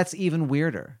 That's even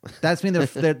weirder.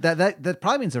 That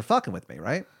probably means they're fucking with me,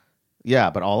 right? Yeah,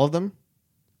 but all of them?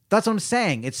 That's what I'm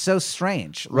saying. It's so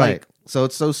strange. Right. Like, So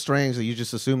it's so strange that you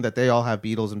just assume that they all have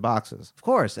beetles in boxes. of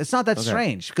course, it's not that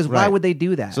strange because why Right. would they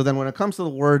do that? So then when it comes to the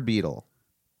word beetle,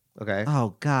 okay?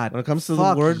 Oh God! When it comes to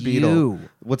Fuck the word beetle, you.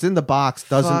 what's in the box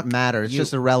doesn't Fuck matter. It's you.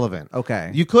 just irrelevant. Okay.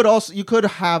 You could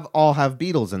all have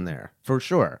beetles in there for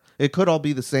sure. It could all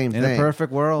be the same In thing. a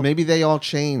perfect world, Maybe they all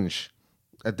change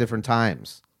at different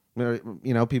times.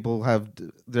 You know, people have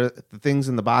the things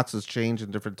in the boxes change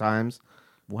in different times.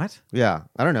 What? Yeah,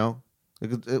 I don't know.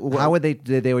 How would they?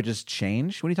 They would just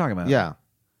change? What are you talking about? Yeah,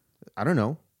 I don't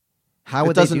know. How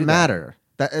would It doesn't they do matter.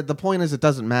 The point is, it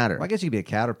doesn't matter. Well, I guess you could be a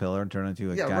caterpillar and turn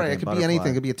into a Yeah, goddamn right. It could be butterfly.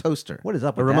 anything. It could be a toaster. What is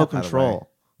up a with remote that, by the control?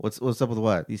 way? What's up with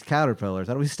what? These caterpillars.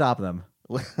 How do we stop them?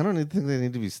 I don't even think they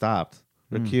need to be stopped.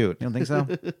 They're cute. You don't think so?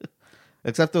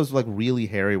 Except those like really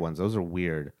hairy ones. Those are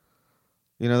weird.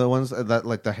 You know the ones that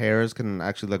like the hairs can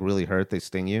actually like really hurt. They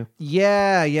sting you.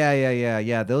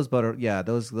 Yeah. Those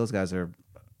those guys are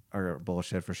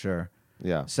bullshit for sure.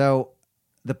 Yeah. So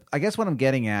I guess what I'm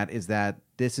getting at is that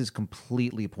this is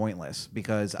completely pointless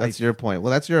because That's your point.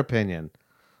 Well, that's your opinion.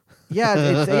 Yeah, How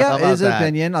it about is an that?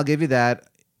 opinion. I'll give you that.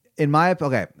 Let me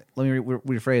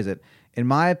rephrase it. In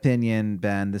my opinion,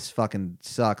 Ben, this fucking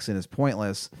sucks and is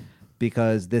pointless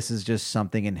because this is just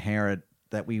something inherent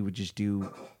that we would just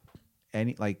do.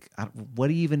 What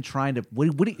are you even trying to?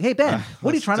 Hey Ben,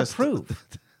 what are you trying to prove?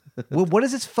 What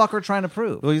is this fucker trying to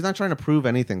prove? Well, he's not trying to prove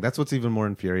anything. That's what's even more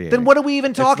infuriating. Then what are we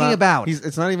even talking about?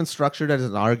 It's not even structured as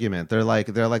an argument. They're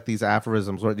like these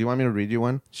aphorisms. Do you want me to read you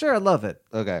one? Sure, I love it.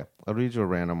 Okay, I'll read you a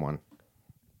random one.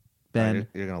 Ben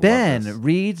You're gonna love this.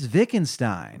 reads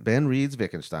Wittgenstein. Ben reads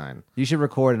Wittgenstein. You should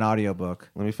record an audiobook.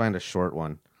 Let me find a short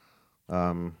one.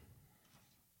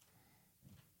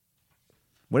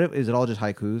 Is it all just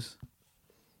haikus?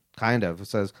 Kind of. It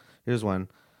says, here's one.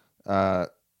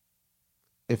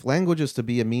 If language is to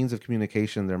be a means of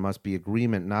communication, there must be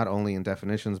agreement not only in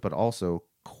definitions, but also,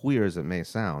 queer as it may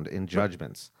sound, in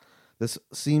judgments. This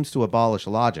seems to abolish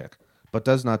logic, but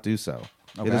does not do so.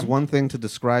 It Okay. is one thing to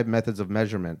describe methods of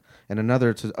measurement, and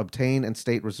another to obtain and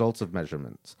state results of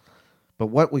measurements. But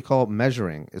what we call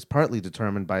measuring is partly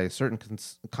determined by a certain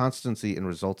constancy in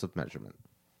results of measurement.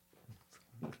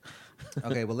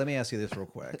 Okay, well, let me ask you this real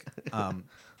quick.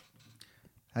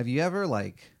 Have you ever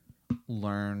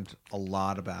learned a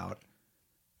lot about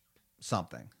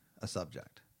something, a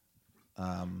subject,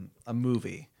 a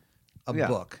movie, a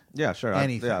book, Yeah, sure.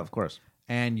 anything? Yeah, of course.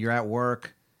 And you're at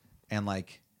work, and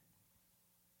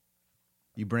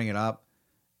you bring it up,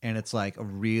 and it's a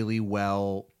really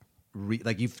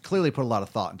you've clearly put a lot of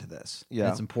thought into this. Yeah.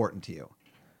 and it's important to you,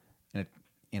 and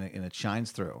it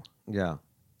shines through. Yeah.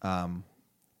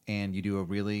 And you do a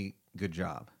really good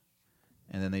job.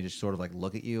 And then they just sort of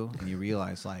look at you and you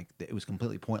realize that it was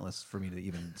completely pointless for me to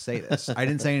even say this. I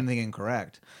didn't say anything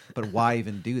incorrect, but why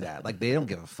even do that? They don't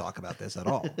give a fuck about this at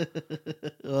all.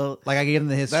 Well, I gave them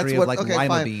the history of lima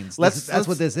fine. beans. That's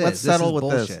what this is. Let's settle with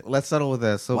bullshit. this. Let's settle with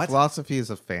this. So What? philosophy is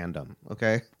a fandom,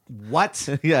 okay? What?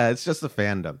 Yeah, it's just a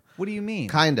fandom. What do you mean?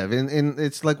 Kind of. In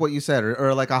it's like what you said,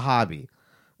 or like a hobby.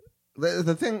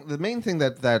 The main thing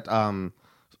that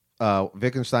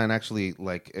Wittgenstein actually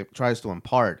it tries to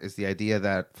impart is the idea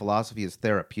that philosophy is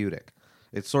therapeutic.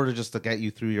 It's sort of just to get you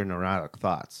through your neurotic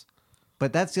thoughts.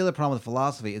 But that's the other problem with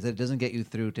philosophy is that it doesn't get you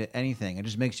through to anything. It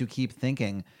just makes you keep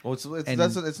thinking. Well, it's And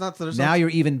not. There's Now no, you're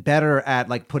even better at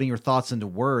putting your thoughts into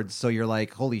words. So you're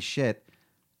like, holy shit,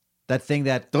 that thing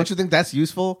that don't you think that's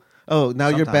useful? Oh, now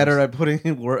you're Sometimes. better at putting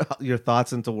your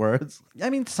thoughts into words. I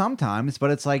mean, sometimes,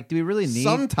 but it's do we really need?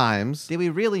 Sometimes Do we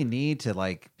really need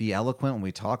to be eloquent when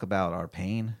we talk about our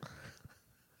pain?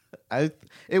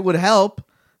 it would help.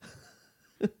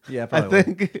 Yeah, I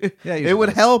think Yeah, it would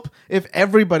help if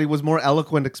everybody was more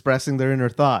eloquent expressing their inner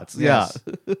thoughts. Yes.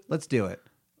 Let's do it.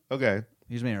 Yeah. Okay.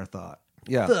 Here's my inner thought.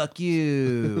 Yeah. Fuck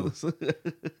you.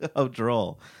 Oh,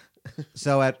 droll.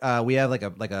 So we have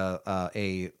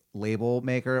a label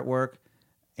maker at work,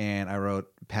 and I wrote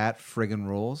Pat friggin'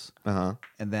 rules, Uh huh.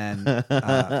 and then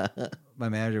my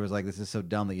manager was like, "This is so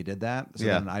dumb that you did that." So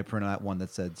Yeah. then I printed out one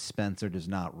that said "Spencer does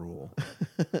not rule,"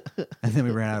 and then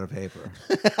we ran out of paper.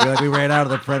 We ran out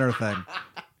of the printer thing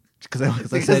because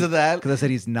I said of that? because I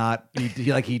said he's not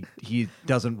he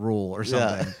doesn't rule or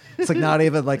something. It's like not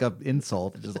even like an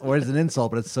insult, or it's an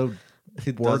insult, but it's so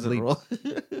It doesn't roll.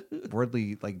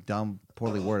 wordly like dumb,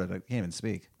 poorly worded. I can't even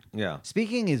speak. Yeah.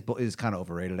 Speaking is kind of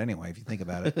overrated anyway, if you think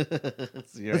about it.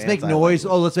 You're Let's make anti-language. noise.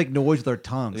 Oh, let's make noise with our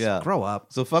tongues. Yeah. Grow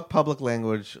up. So fuck public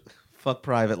language. Fuck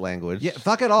private language. Yeah,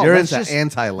 fuck it all. You're Let's into just-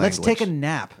 anti-language. Let's take a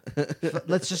nap.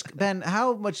 Let's just Ben.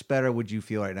 How much better would you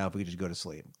feel right now if we could just go to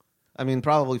sleep? I mean,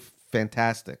 probably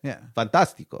fantastic. Yeah.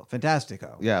 Fantastico.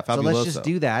 Fantastico. Yeah, So let's just fabuloso.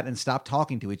 do that and stop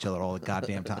talking to each other all the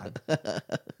goddamn time.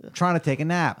 Trying to take a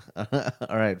nap.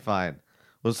 All right, fine.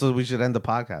 Well, so we should end the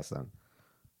podcast then.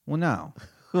 Well, no.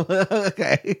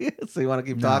 Okay. So you want to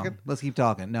keep No. talking? Let's keep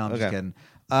talking. No, I'm just Okay. kidding.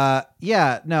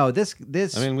 Yeah, no. This.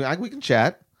 I mean, we can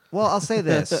chat Well, I'll say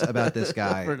this about this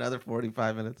guy. for another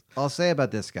 45 minutes. I'll say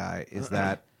about this guy is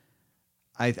that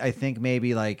I think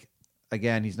maybe like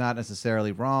again he's not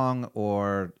necessarily wrong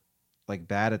or like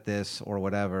bad at this or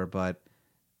whatever, but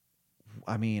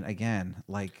I mean again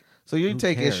like So you who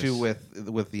take cares? issue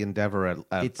with the endeavor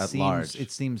at seems large.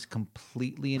 it seems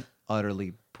completely and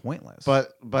utterly pointless.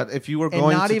 But if you were and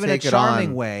going not to even a take it charming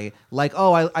on, way, like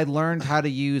I learned how to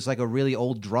use like a really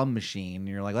old drum machine. And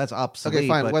you're like that's obsolete. okay,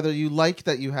 fine. but Whether you like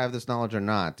that you have this knowledge or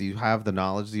not, do you have the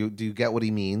knowledge? Do you get what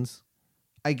he means?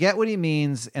 I get what he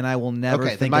means, and I will never Okay,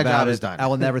 then think my about job it. is done. I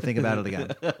will never think about it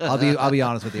again. I'll be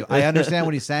honest with you. I understand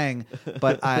what he's saying,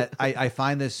 but I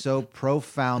find this so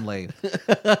profoundly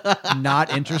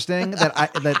not interesting that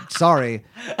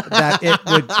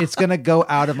it's gonna go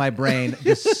out of my brain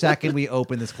the second we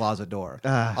open this closet door.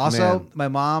 Also, man. my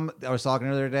mom, I was talking to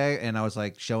her the other day, and I was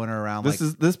like showing her around.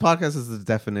 This podcast is the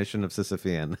definition of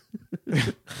Sisyphean.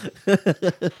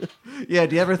 Yeah,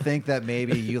 do you ever think that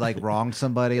maybe you like wronged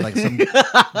somebody, like some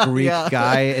Greek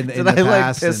guy in Did the I like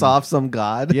past? piss and- off some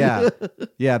god? Yeah,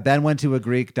 yeah. Ben went to a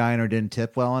Greek diner, didn't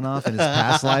tip well enough in his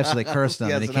past life, so they cursed him,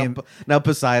 Yes, and he and came. now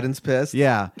Poseidon's pissed.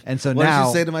 Yeah, and so What now did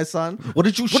you say to my son? What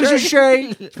did you what did you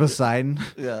say? say, Poseidon?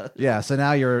 Yeah. Yeah. So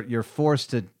now you're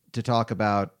forced to talk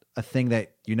about a thing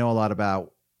that you know a lot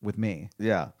about with me.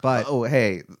 Yeah. But- oh,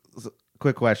 hey,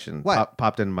 quick question. What?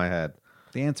 Popped into my head.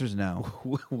 The answer's no.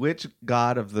 Which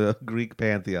god of the Greek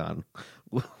pantheon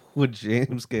would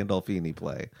James Gandolfini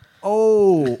play?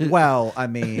 Oh well, I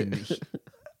mean,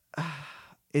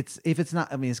 it's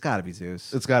not. I mean, it's got to be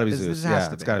Zeus. It's got to be This- Zeus. this has Yeah,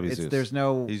 to it's be. got to be Zeus. There's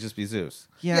no. He's just be Zeus.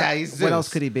 Yeah, he's Zeus. What else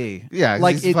could he be? Yeah,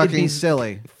 like he's it'd be fucking-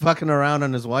 silly. Fucking around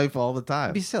on his wife all the time.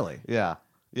 It'd be silly. Yeah.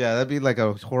 Yeah, that'd be like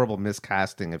a horrible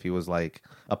miscasting if he was like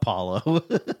Apollo.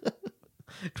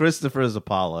 Christopher is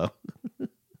Apollo.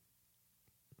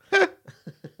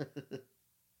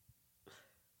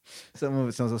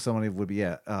 Somebody would be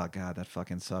yeah. Oh god, that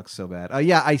fucking sucks so bad.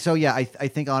 I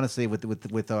think honestly with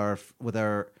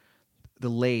the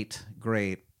late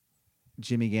great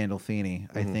Jimmy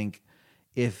Gandolfini, I think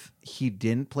if he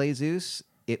didn't play Zeus,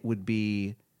 it would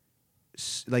be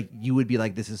like you would be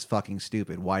like, this is fucking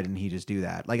stupid. Why didn't he just do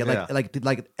that? Yeah.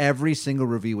 Like every single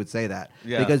review would say that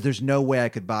Yeah. because there's no way I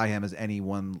could buy him as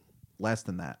anyone less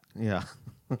than that. Yeah.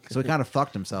 So he kind of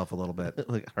fucked himself a little bit.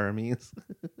 Like Hermes.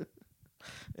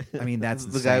 I mean, that's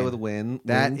the guy insane. with wins.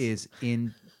 That is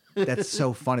in. That's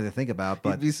so funny to think about, He'd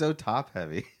but be so top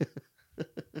heavy.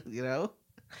 You know?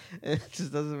 It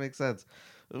just doesn't make sense.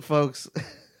 Folks,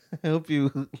 I hope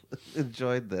you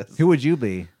enjoyed this. who would you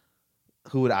be?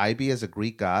 Who would I be as a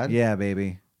Greek god? Yeah,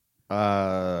 baby.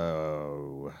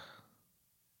 Uh,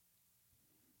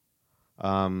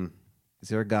 Is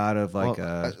there a god of like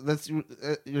well, that's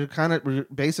you're kind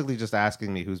of basically just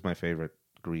asking me who's my favorite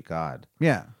Greek god.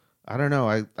 yeah? I don't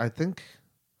know. I think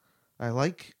I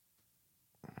like.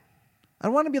 I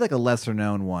want to be like a lesser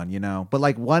known one, you know, but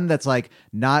like one that's like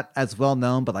not as well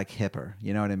known, but like hipper.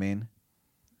 You know what I mean?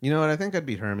 You know what? I think I'd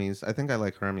be Hermes. I think I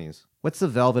like Hermes. What's the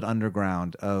velvet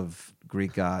underground of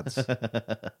Greek gods?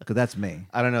 Because that's me.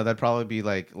 I don't know. That'd probably be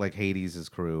like Hades'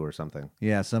 crew or something.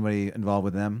 Yeah, somebody involved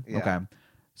with them. Yeah. Okay,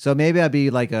 so maybe I'd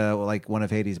be like one of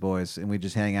Hades' boys, and we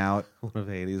just hang out. One of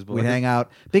Hades' boys. We'd hang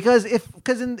out because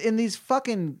in these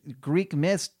fucking Greek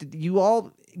myths, you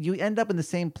end up in the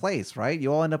same place, right?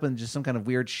 You all end up in just some kind of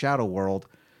weird shadow world.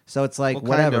 So it's like Well,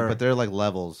 whatever. kind of, but they're like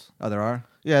levels. Oh, there are.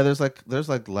 Yeah, there's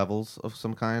like levels of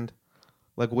some kind.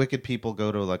 Like wicked people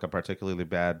go to like a particularly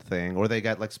bad thing, or they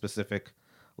get like specific,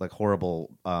 like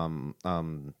horrible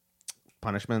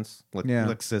punishments,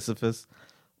 like Sisyphus,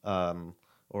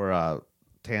 or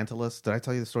Tantalus. Did I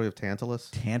tell you the story of Tantalus?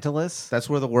 Tantalus. That's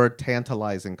where the word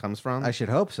tantalizing comes from. I should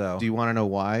hope so. Do you want to know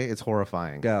why? It's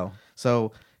horrifying. Go.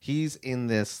 So he's in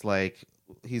this like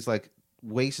he's like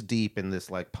waist deep in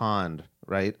this like pond,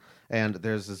 right? And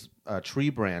there's this tree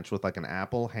branch with like an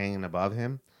apple hanging above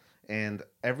him, and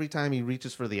every time he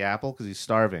reaches for the apple because he's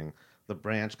starving, the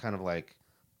branch kind of like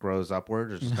grows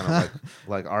upward or just kind of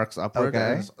like arcs upward.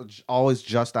 Okay. And it's always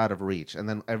just out of reach. And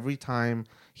then every time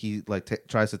he like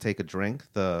tries to take a drink,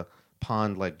 the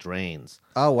pond like drains.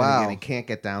 Oh, wow. And he can't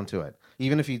get down to it.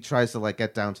 Even if he tries to like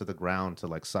get down to the ground to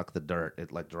like suck the dirt,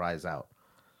 it like dries out.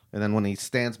 And then when he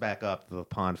stands back up, the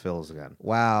pond fills again.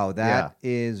 Wow, that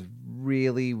is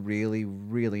really, really,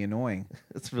 really annoying.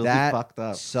 It's really That fucked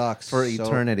up. sucks For so-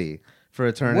 eternity. For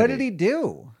eternity. What did he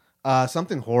do?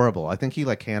 Something horrible. I think he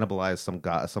like cannibalized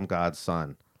some god's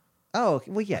son. Oh,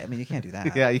 well, yeah. I mean, you can't do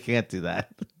that. Yeah, you can't do that.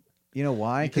 You know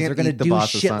why? You Because they're can't going to eat the do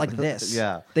boss's shit son. like this.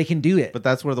 Yeah. They can do it. But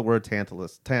that's where the word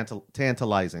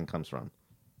tantalizing comes from.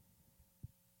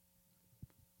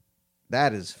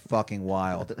 That is fucking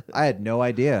wild. I had no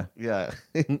idea. Yeah,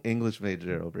 English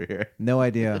major over here. No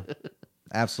idea.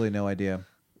 Absolutely no idea.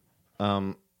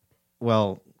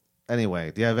 Well,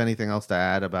 anyway, do you have anything else to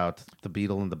add about the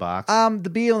beetle in the box? The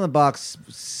Beetle in the Box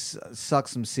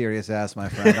sucks some serious ass, my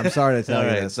friend. I'm sorry to tell All you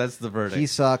right, this. that's the verdict. He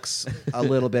sucks a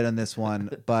little bit in this one,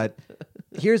 but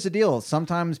here's the deal.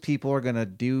 Sometimes people are going to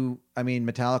do... I mean,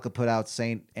 Metallica put out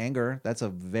Saint Anger. That's a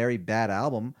very bad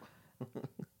album.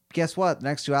 Guess what? The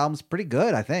next two albums pretty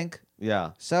good, I think.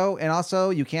 Yeah, So, and also,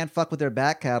 you can't fuck with their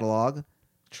back catalog.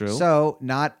 true. So,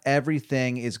 not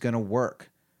everything is going to work.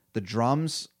 The drum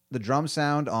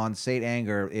sound on Saint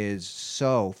Anger is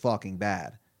so fucking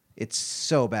bad. It's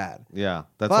so bad. Yeah,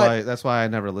 But- that's why I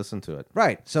never listened to it.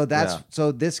 Right. So Yeah.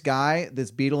 so this guy,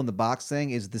 this Beetle in the Box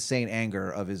thing is the Saint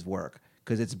Anger of his work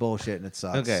because it's bullshit and it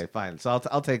sucks. Okay, fine. So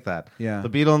I'll take that. Yeah. The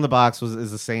beetle in the box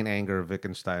is the Saint Anger of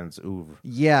Wittgenstein's oeuvre.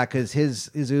 Yeah, because his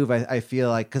oeuvre, I feel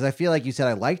like you said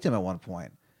I liked him at one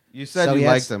point. You said So you he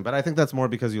liked has- him, but I think that's more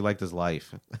because you liked his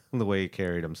life and the way he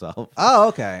carried himself. Oh,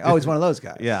 okay. Oh, he's one of those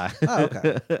guys. Yeah. Oh,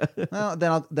 okay. Well,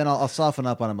 then I'll soften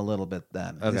up on him a little bit.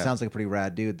 Then he Okay. sounds like a pretty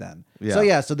rad dude. Then.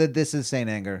 Yeah. So this is Saint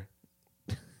Anger.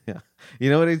 Yeah. You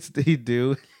know what he'd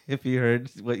do if he heard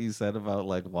what you said about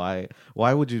like why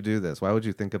would you do this? Why would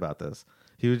you think about this?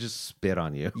 He would just spit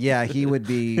on you. Yeah, he would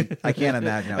be. I can't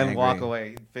imagine how and angry. walk away.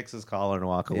 He'd fix his collar and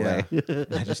walk away. Yeah.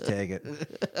 I just take it.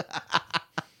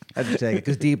 I just take it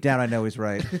because deep down I know he's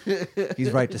right.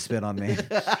 He's right to spit on me.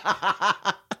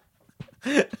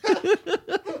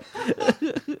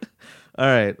 All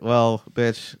right. Well,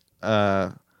 bitch.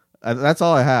 That's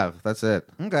all I have. That's it.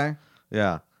 Okay.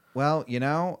 Yeah. Well,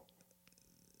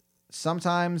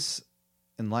 sometimes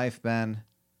in life, Ben,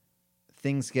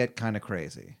 things get kind of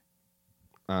crazy.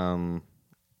 Well,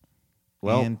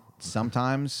 And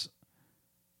sometimes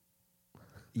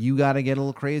you got to get a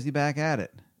little crazy back at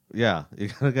it. yeah. You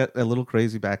gotta get a little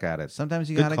crazy back at it. Sometimes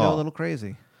you Good got to go call. a little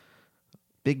crazy.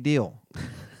 Big deal.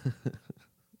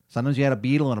 Sometimes you had a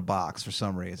beetle in a box for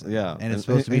some reason. Yeah. And it's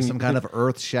supposed to be some kind of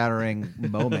earth-shattering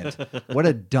moment. What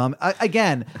a dumb...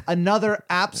 again, another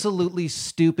absolutely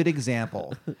stupid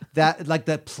example.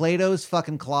 That Plato's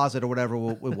fucking closet or whatever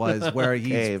it was, where he's...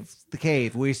 Cave. The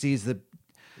cave, where he sees the...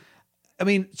 I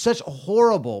mean, such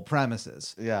horrible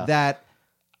premises. Yeah. That...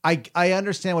 I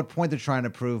understand what point they're trying to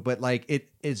prove, but like it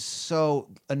is so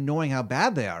annoying how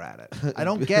bad they are at it. I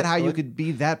don't get how you could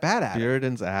be that bad at it.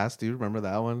 Bearden's ass. Do you remember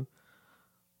that one?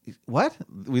 What?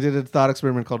 We did a thought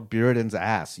experiment called Bearden's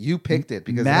ass. You picked it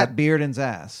because Matt Bearden's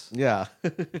ass. yeah.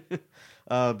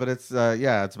 But it's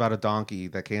it's about a donkey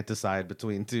that can't decide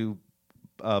between two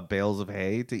bales of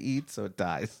hay to eat, so it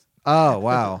dies. Oh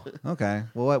wow. Okay.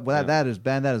 Well, that is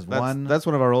Ben. That is one. That's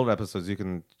one of our old episodes. You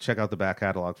can check out the back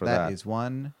catalog for that. That is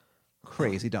one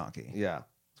crazy donkey. Yeah.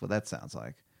 That's what that sounds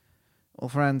like. Well,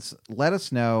 friends, let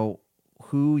us know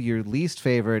who your least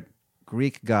favorite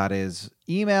Greek god is.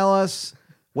 Email us.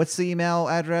 What's the email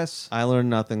address? I learned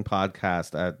nothing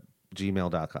podcast at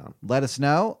gmail.com. Let us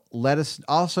know. Let us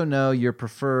also know your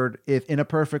preferred, if in a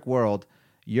perfect world,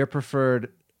 your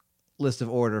preferred list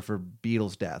of order for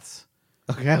Beatles deaths.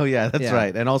 Okay. Oh, yeah, that's Yeah.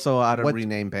 right. And also how to What-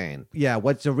 rename Pain. Yeah,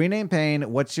 what's the rename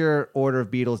Pain? What's your order of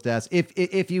Beatles deaths?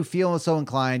 If you feel so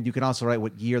inclined, you can also write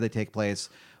what year they take place,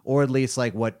 or at least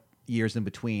like what years in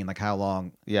between, like how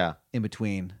long Yeah. in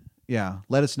between. Yeah,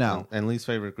 let us know. And least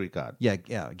favorite Greek god. Yeah.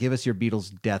 Give us your Beatles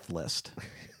death list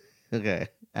Okay.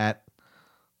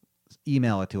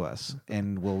 email it to us,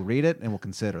 and we'll read it and we'll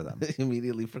consider them.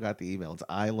 Immediately forgot the email. It's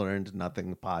I learned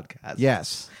nothing podcast.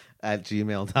 Yes. At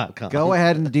gmail.com. Go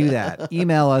ahead and do that.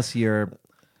 Email us your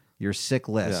sick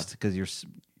list because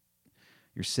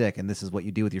you're sick, and this is what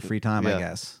you do with your free time, I Yeah.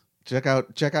 guess. Check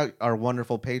out our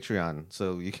wonderful Patreon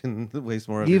so you can waste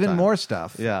more of your Even time. more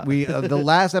stuff. Yeah. We the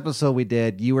last episode we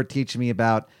did, you were teaching me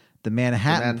about the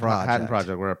Manhattan Project. Manhattan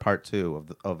Project. We're at part 2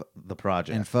 of the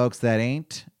project. And folks, that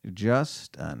ain't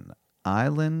just an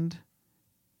island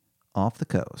off the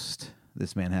coast.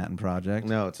 This Manhattan Project.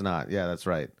 No, it's not. Yeah, that's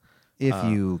right. If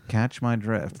you catch my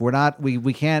drift,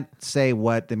 we can't say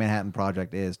what the Manhattan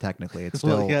Project is technically. It's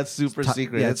still it's super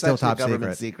secret. Yeah, it's still actually top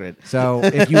government secret. secret. So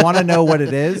if you want to know what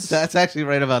it is, That's actually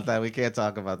right about that. We can't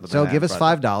talk about the. so Manhattan give us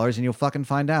Project. $5 and you'll fucking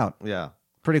find out. Yeah,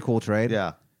 Pretty cool trade.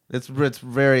 yeah. It's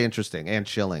very interesting and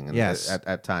chilling. Yes.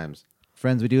 at times.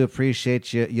 Friends, we do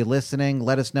appreciate you listening.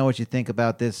 Let us know what you think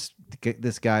about this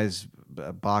guy's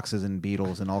boxes and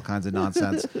beetles and all kinds of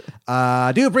nonsense.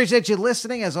 I do appreciate you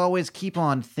listening. As always, keep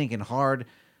on thinking hard.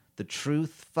 The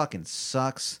truth fucking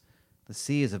sucks. The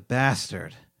sea is a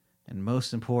bastard. And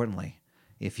most importantly,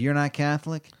 if you're not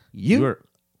Catholic, you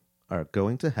are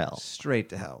going to hell. straight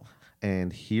to hell.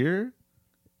 And here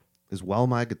is While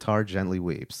My Guitar Gently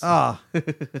Weeps. Ah.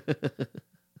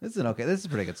 This is a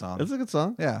pretty good song. That's a good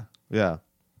song. Yeah. Yeah.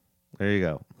 There you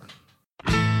go.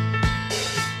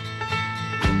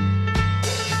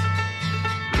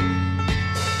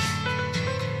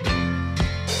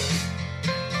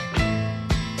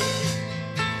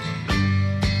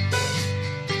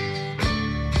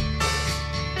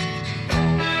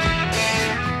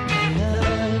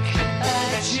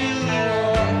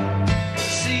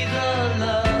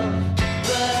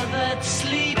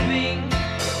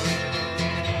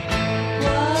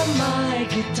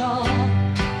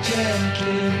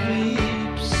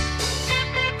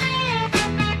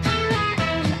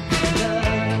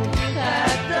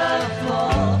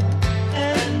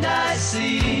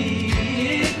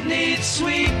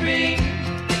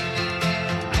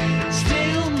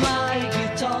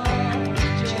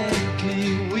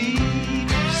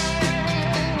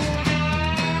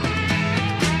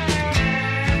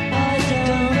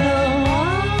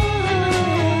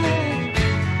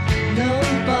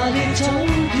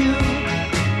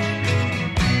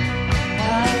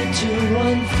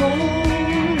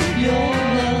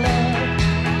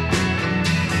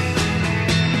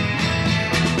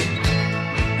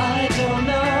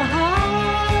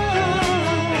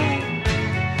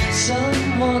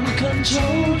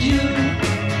 Controlled you,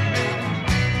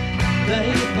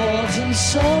 they bought and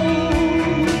sold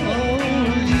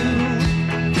you.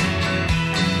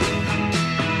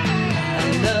 I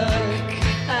look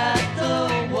at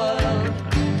the world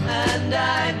and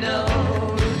I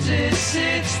notice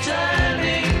it's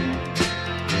turning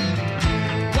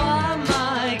while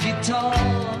my guitar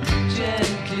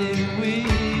gently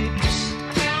weeps.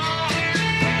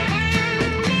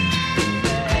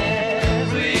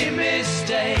 Every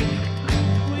mistake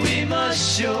we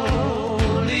must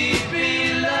surely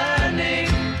be learning.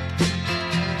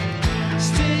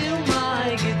 Still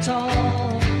my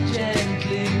guitar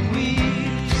gently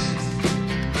weeps.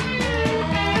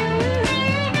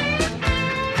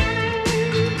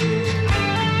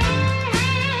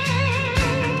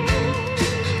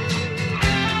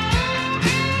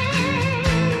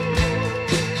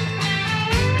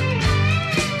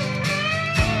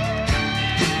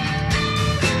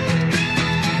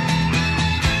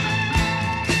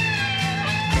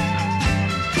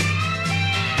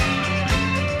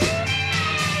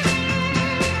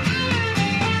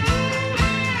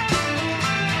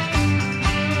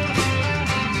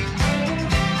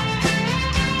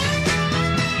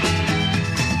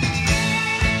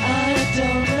 I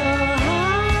don't know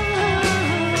how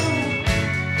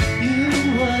you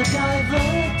were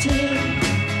diverted,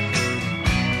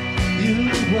 you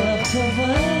were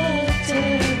perverted.